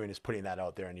you're doing is putting that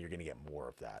out there and you're going to get more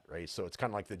of that, right? So it's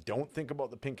kind of like the don't think about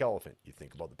the pink elephant. You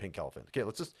think about the pink elephant. Okay,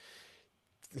 let's just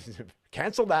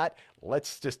cancel that.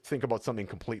 Let's just think about something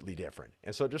completely different.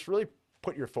 And so just really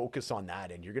put your focus on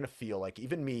that. And you're going to feel like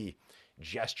even me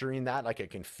gesturing that, like I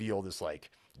can feel this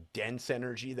like dense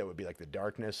energy that would be like the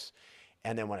darkness.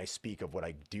 And then when I speak of what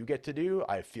I do get to do,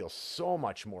 I feel so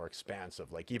much more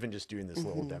expansive, like even just doing this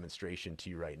little Hmm. demonstration to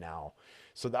you right now.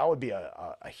 So that would be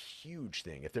a huge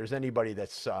thing. If there's anybody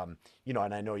that's, and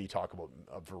I know you talk about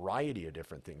a variety of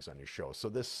different things on your show. So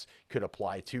this could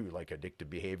apply to like addictive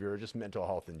behavior or just mental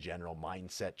health in general,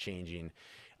 mindset changing.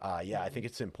 Yeah, I think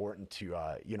it's important to,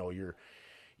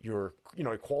 your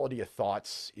quality of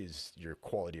thoughts is your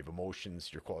quality of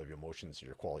emotions, your quality of emotions,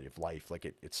 your quality of life. Like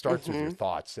it starts with your Hmm.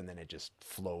 thoughts and then it just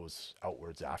flows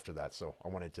outwards after that. So I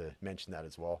wanted to mention that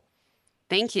as well.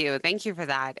 Thank you. Thank you for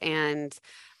that. And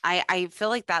I feel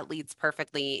like that leads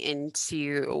perfectly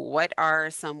into what are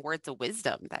some words of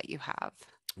wisdom that you have?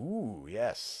 Ooh,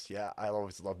 yes. Yeah, I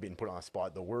always love being put on the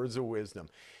spot. The words of wisdom.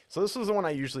 So this is the one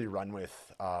I usually run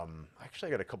with. Actually,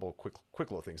 I got a couple of quick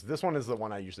little things. This one is the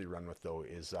one I usually run with though,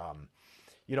 is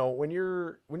when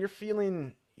you're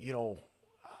feeling,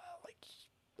 like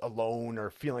alone or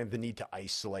feeling the need to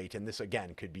isolate, and this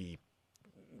again could be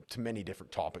to many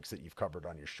different topics that you've covered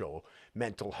on your show,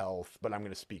 mental health, but I'm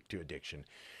going to speak to addiction.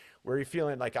 Where you're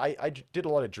feeling like I did a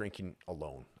lot of drinking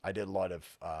alone. I did a lot of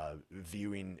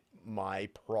viewing my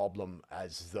problem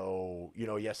as though,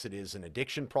 yes, it is an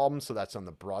addiction problem. So that's on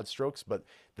the broad strokes, but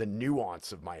the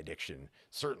nuance of my addiction,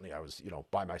 certainly I was,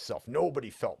 by myself. Nobody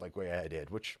felt like the way I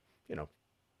did, which,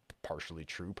 partially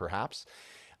true perhaps.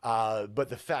 But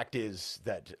the fact is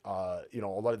that, a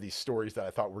lot of these stories that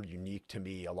I thought were unique to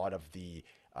me, a lot of the,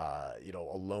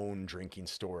 alone drinking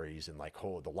stories and like,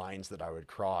 oh, the lines that I would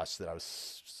cross that I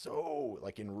was so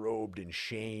like enrobed in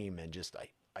shame and just,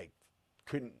 I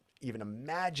couldn't even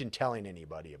imagine telling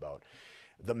anybody about.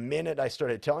 The minute I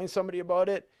started telling somebody about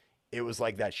it, it was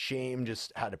like that shame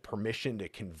just had a permission to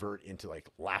convert into like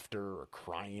laughter or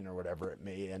crying or whatever it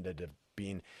may end up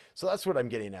being. So that's what I'm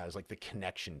getting at is like the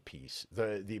connection piece,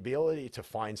 the ability to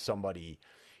find somebody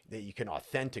that you can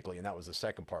authentically, and that was the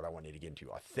second part I wanted to get into,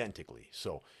 authentically.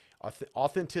 So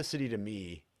authenticity to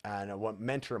me, and one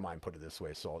mentor of mine put it this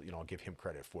way, so I'll give him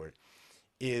credit for it,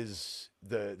 is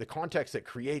the context that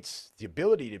creates the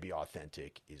ability to be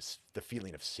authentic is the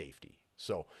feeling of safety.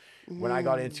 So when I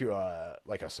got Mm, into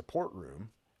a support room,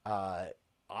 uh,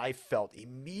 I felt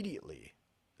immediately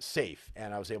safe,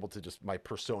 and I was able to just my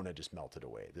persona just melted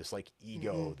away. This like mm-hmm.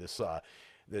 ego,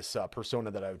 this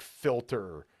persona that I would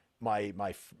filter my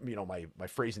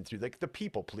phrasing through, like the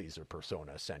people pleaser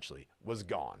persona essentially was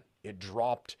gone. It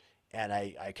dropped, and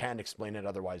I can't explain it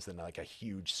otherwise than like a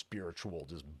huge spiritual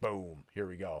just boom, here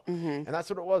we go. Mm-hmm. And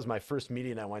that's what it was. My first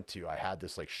meeting I went to, I had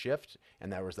this like shift,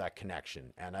 and there was that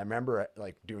connection. And I remember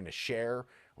like doing a share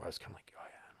where I was kind of like, oh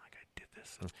yeah, I'm like, I did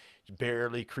this, and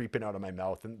barely creeping out of my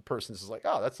mouth, and the person's just like,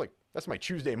 oh, that's my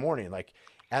Tuesday morning, like,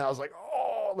 and I was like,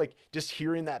 oh, like just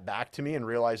hearing that back to me and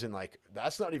realizing like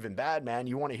that's not even bad, man.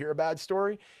 You want to hear a bad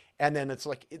story? And then it's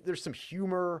like there's some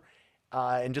humor,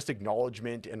 and just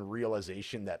acknowledgement and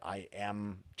realization that I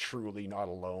am truly not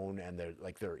alone, and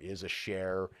there is a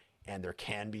share, and there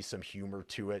can be some humor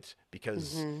to it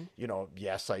because Mm-hmm.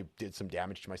 yes, I did some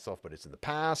damage to myself, but it's in the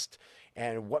past.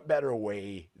 And what better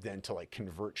way than to like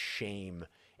convert shame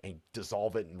and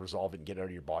dissolve it and resolve it and get it out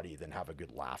of your body than have a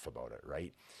good laugh about it,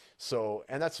 right? So,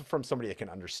 and that's from somebody that can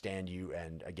understand you,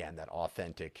 and again, that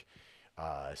authentic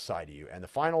side of you. And the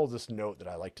final just note that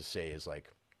I like to say is like,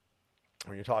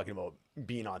 when you're talking about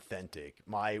being authentic,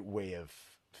 my way of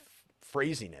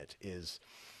phrasing it is,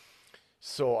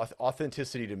 so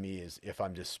authenticity to me is if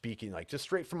I'm just speaking like just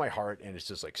straight from my heart and it's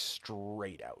just like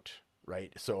straight out,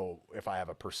 right? So if I have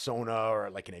a persona or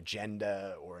like an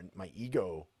agenda or my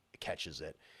ego catches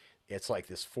it, it's like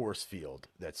this force field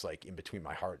that's like in between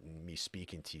my heart and me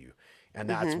speaking to you. And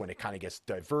that's Mm-hmm. when it kind of gets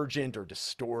divergent or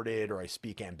distorted, or I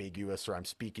speak ambiguous, or I'm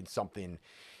speaking something,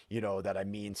 that I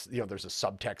mean, there's a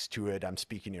subtext to it. I'm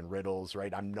speaking in riddles,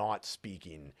 right? I'm not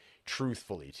speaking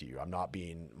truthfully to you. I'm not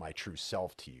being my true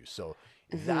self to you. So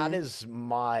that Mm-hmm. is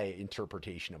my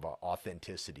interpretation of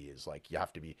authenticity, is like you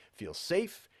have to feel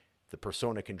safe. The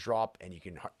persona can drop, and you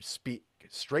can speak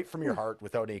straight from your heart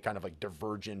without any kind of like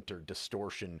divergent or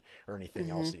distortion or anything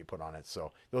else Mm-hmm. that you put on it.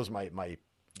 So those are my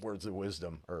words of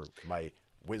wisdom, or my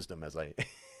wisdom as I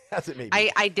as it may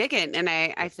be. I dig it, and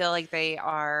I Yeah. feel like they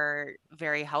are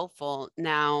very helpful.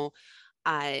 Now,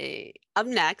 up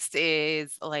next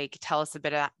is like tell us a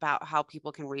bit about how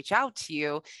people can reach out to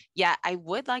you. Yeah, I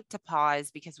would like to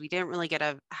pause because we didn't really get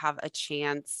to have a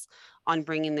chance on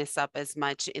bringing this up as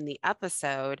much in the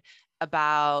episode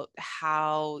about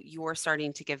how you're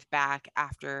starting to give back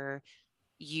after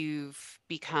you've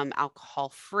become alcohol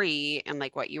free and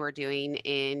like what you were doing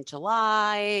in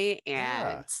July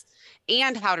Yeah.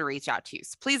 and how to reach out to you.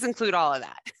 So please include all of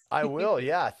that. I will,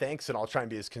 yeah, thanks, and I'll try and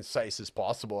be as concise as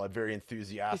possible. I'm very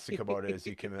enthusiastic about it, as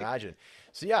you can imagine.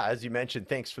 So yeah, as you mentioned,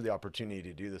 thanks for the opportunity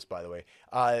to do this, by the way.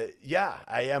 Yeah,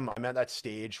 I'm at that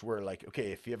stage where like,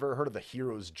 okay, if you ever heard of the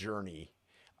hero's journey,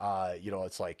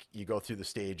 it's like you go through the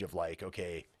stage of like,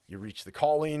 okay, you reach the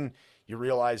calling, you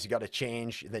realize you got to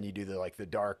change, and then you do the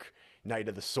dark night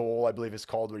of the soul, I believe it's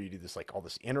called, where you do this like all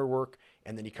this inner work,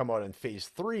 and then you come out in phase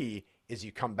three is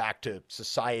you come back to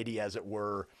society, as it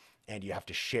were, and you have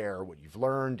to share what you've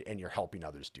learned, and you're helping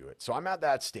others do it. So I'm at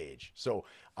that stage. So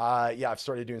yeah, I've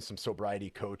started doing some sobriety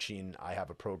coaching. I have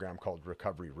a program called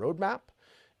Recovery Roadmap,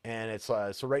 and it's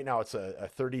so right now it's a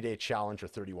 30-day challenge or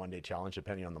 31-day challenge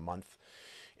depending on the month,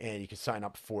 and you can sign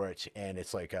up for it. And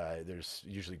it's like there's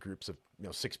usually groups of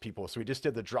 6 people. So we just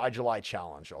did the Dry July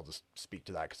challenge. I'll just speak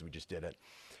to that because we just did it,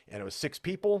 and it was 6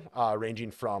 people, ranging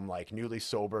from like newly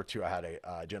sober to I had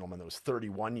a gentleman that was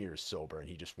 31 years sober, and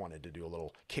he just wanted to do a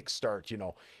little kickstart.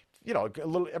 A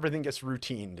little, everything gets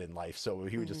routined in life, so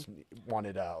he Mhm. just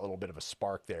wanted a little bit of a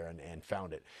spark there, and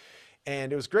found it.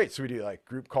 And it was great. So we do like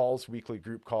group calls, weekly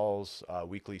group calls,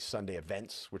 weekly Sunday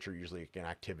events, which are usually an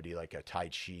activity like a Tai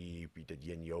Chi. We did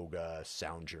Yin Yoga,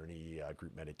 Sound Journey,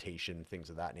 group meditation,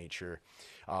 things of that nature.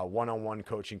 One-on-one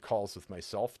coaching calls with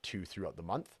myself, 2 throughout the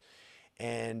month,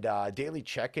 and daily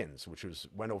check-ins, which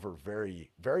went over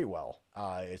very, very well.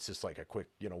 It's just like a quick,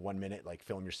 1 minute, like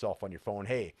film yourself on your phone.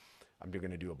 Hey, I'm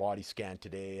going to do a body scan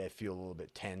today. I feel a little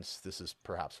bit tense. This is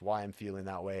perhaps why I'm feeling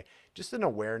that way. Just an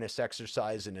awareness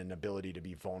exercise and an ability to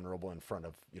be vulnerable in front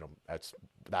of, at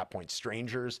that point,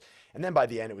 strangers. And then by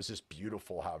the end, it was just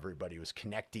beautiful how everybody was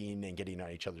connecting and getting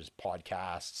on each other's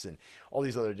podcasts and all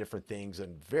these other different things.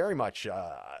 And very much,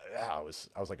 I was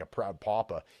like a proud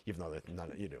papa, even though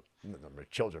none of my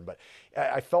children, but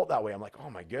I felt that way. I'm like,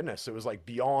 oh my goodness, it was like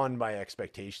beyond my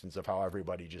expectations of how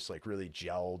everybody just like really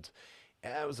gelled.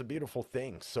 And it was a beautiful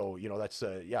thing. So, that's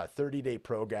a 30-day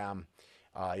program.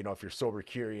 If you're sober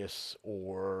curious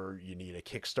or you need a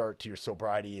kickstart to your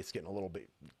sobriety, it's getting a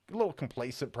little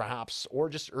complacent perhaps, or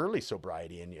just early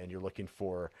sobriety, and you're looking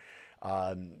for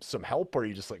some help, or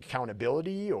you just like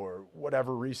accountability, or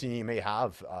whatever reason you may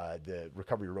have, the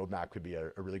Recovery Roadmap could be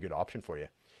a really good option for you.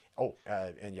 Oh,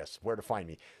 and yes, where to find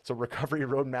me. So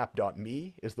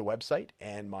recoveryroadmap.me is the website,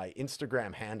 and my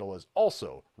Instagram handle is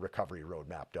also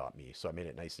recoveryroadmap.me. So I made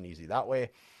it nice and easy that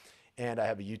way. And I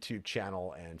have a YouTube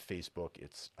channel and Facebook.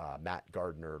 It's Matt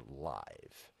Gardner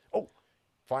Live. Oh,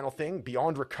 final thing,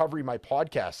 Beyond Recovery, my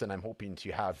podcast, and I'm hoping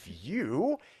to have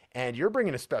you, and you're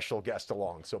bringing a special guest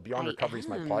along. So Beyond Recovery is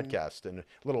my podcast, and a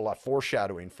little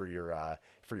foreshadowing for your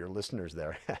listeners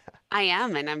there. I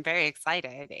am, and I'm very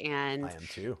excited. And I am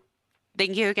too.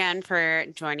 thank you again for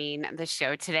joining the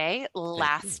show today. Thank you.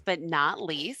 Last but not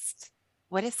least,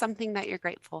 what is something that you're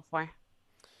grateful for?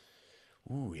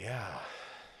 Ooh, yeah.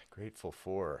 Grateful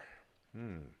for.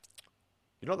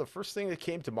 The first thing that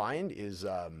came to mind is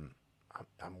I'm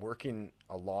working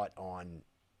a lot on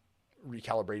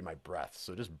recalibrating my breath.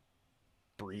 So just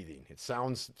breathing. It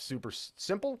sounds super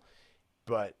simple,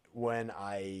 but when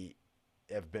I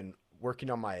have been working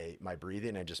on my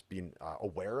breathing and just being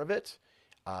aware of it,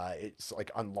 it's like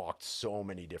unlocked so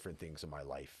many different things in my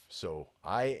life. So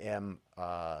I am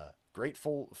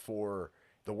grateful for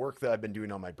the work that I've been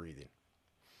doing on my breathing.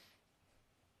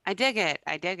 I dig it.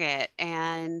 I dig it.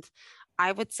 And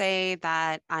I would say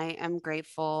that I am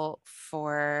grateful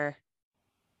for,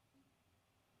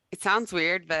 it sounds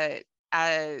weird, but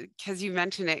because you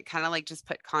mentioned it, kind of like just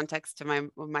put context to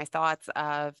my thoughts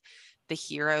of the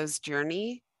hero's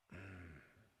journey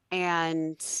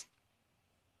and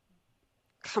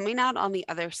coming out on the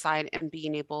other side and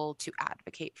being able to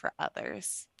advocate for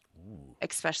others, Ooh,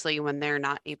 especially when they're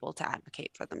not able to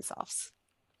advocate for themselves.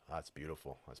 that's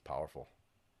beautiful. That's powerful.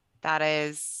 That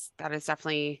is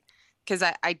definitely because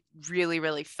I really,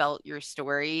 really felt your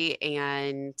story,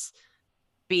 and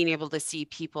being able to see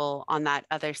people on that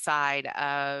other side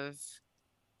of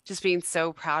just being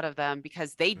so proud of them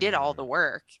because they did all the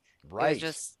work. It was Right.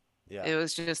 just Yeah. it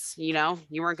was just, you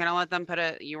weren't gonna let them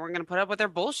you weren't gonna put up with their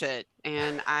bullshit.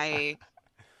 And I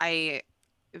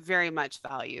very much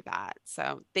value that.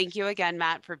 So thank you again,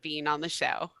 Matt, for being on the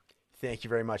show. Thank you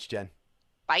very much, Jen.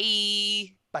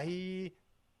 Bye. Bye.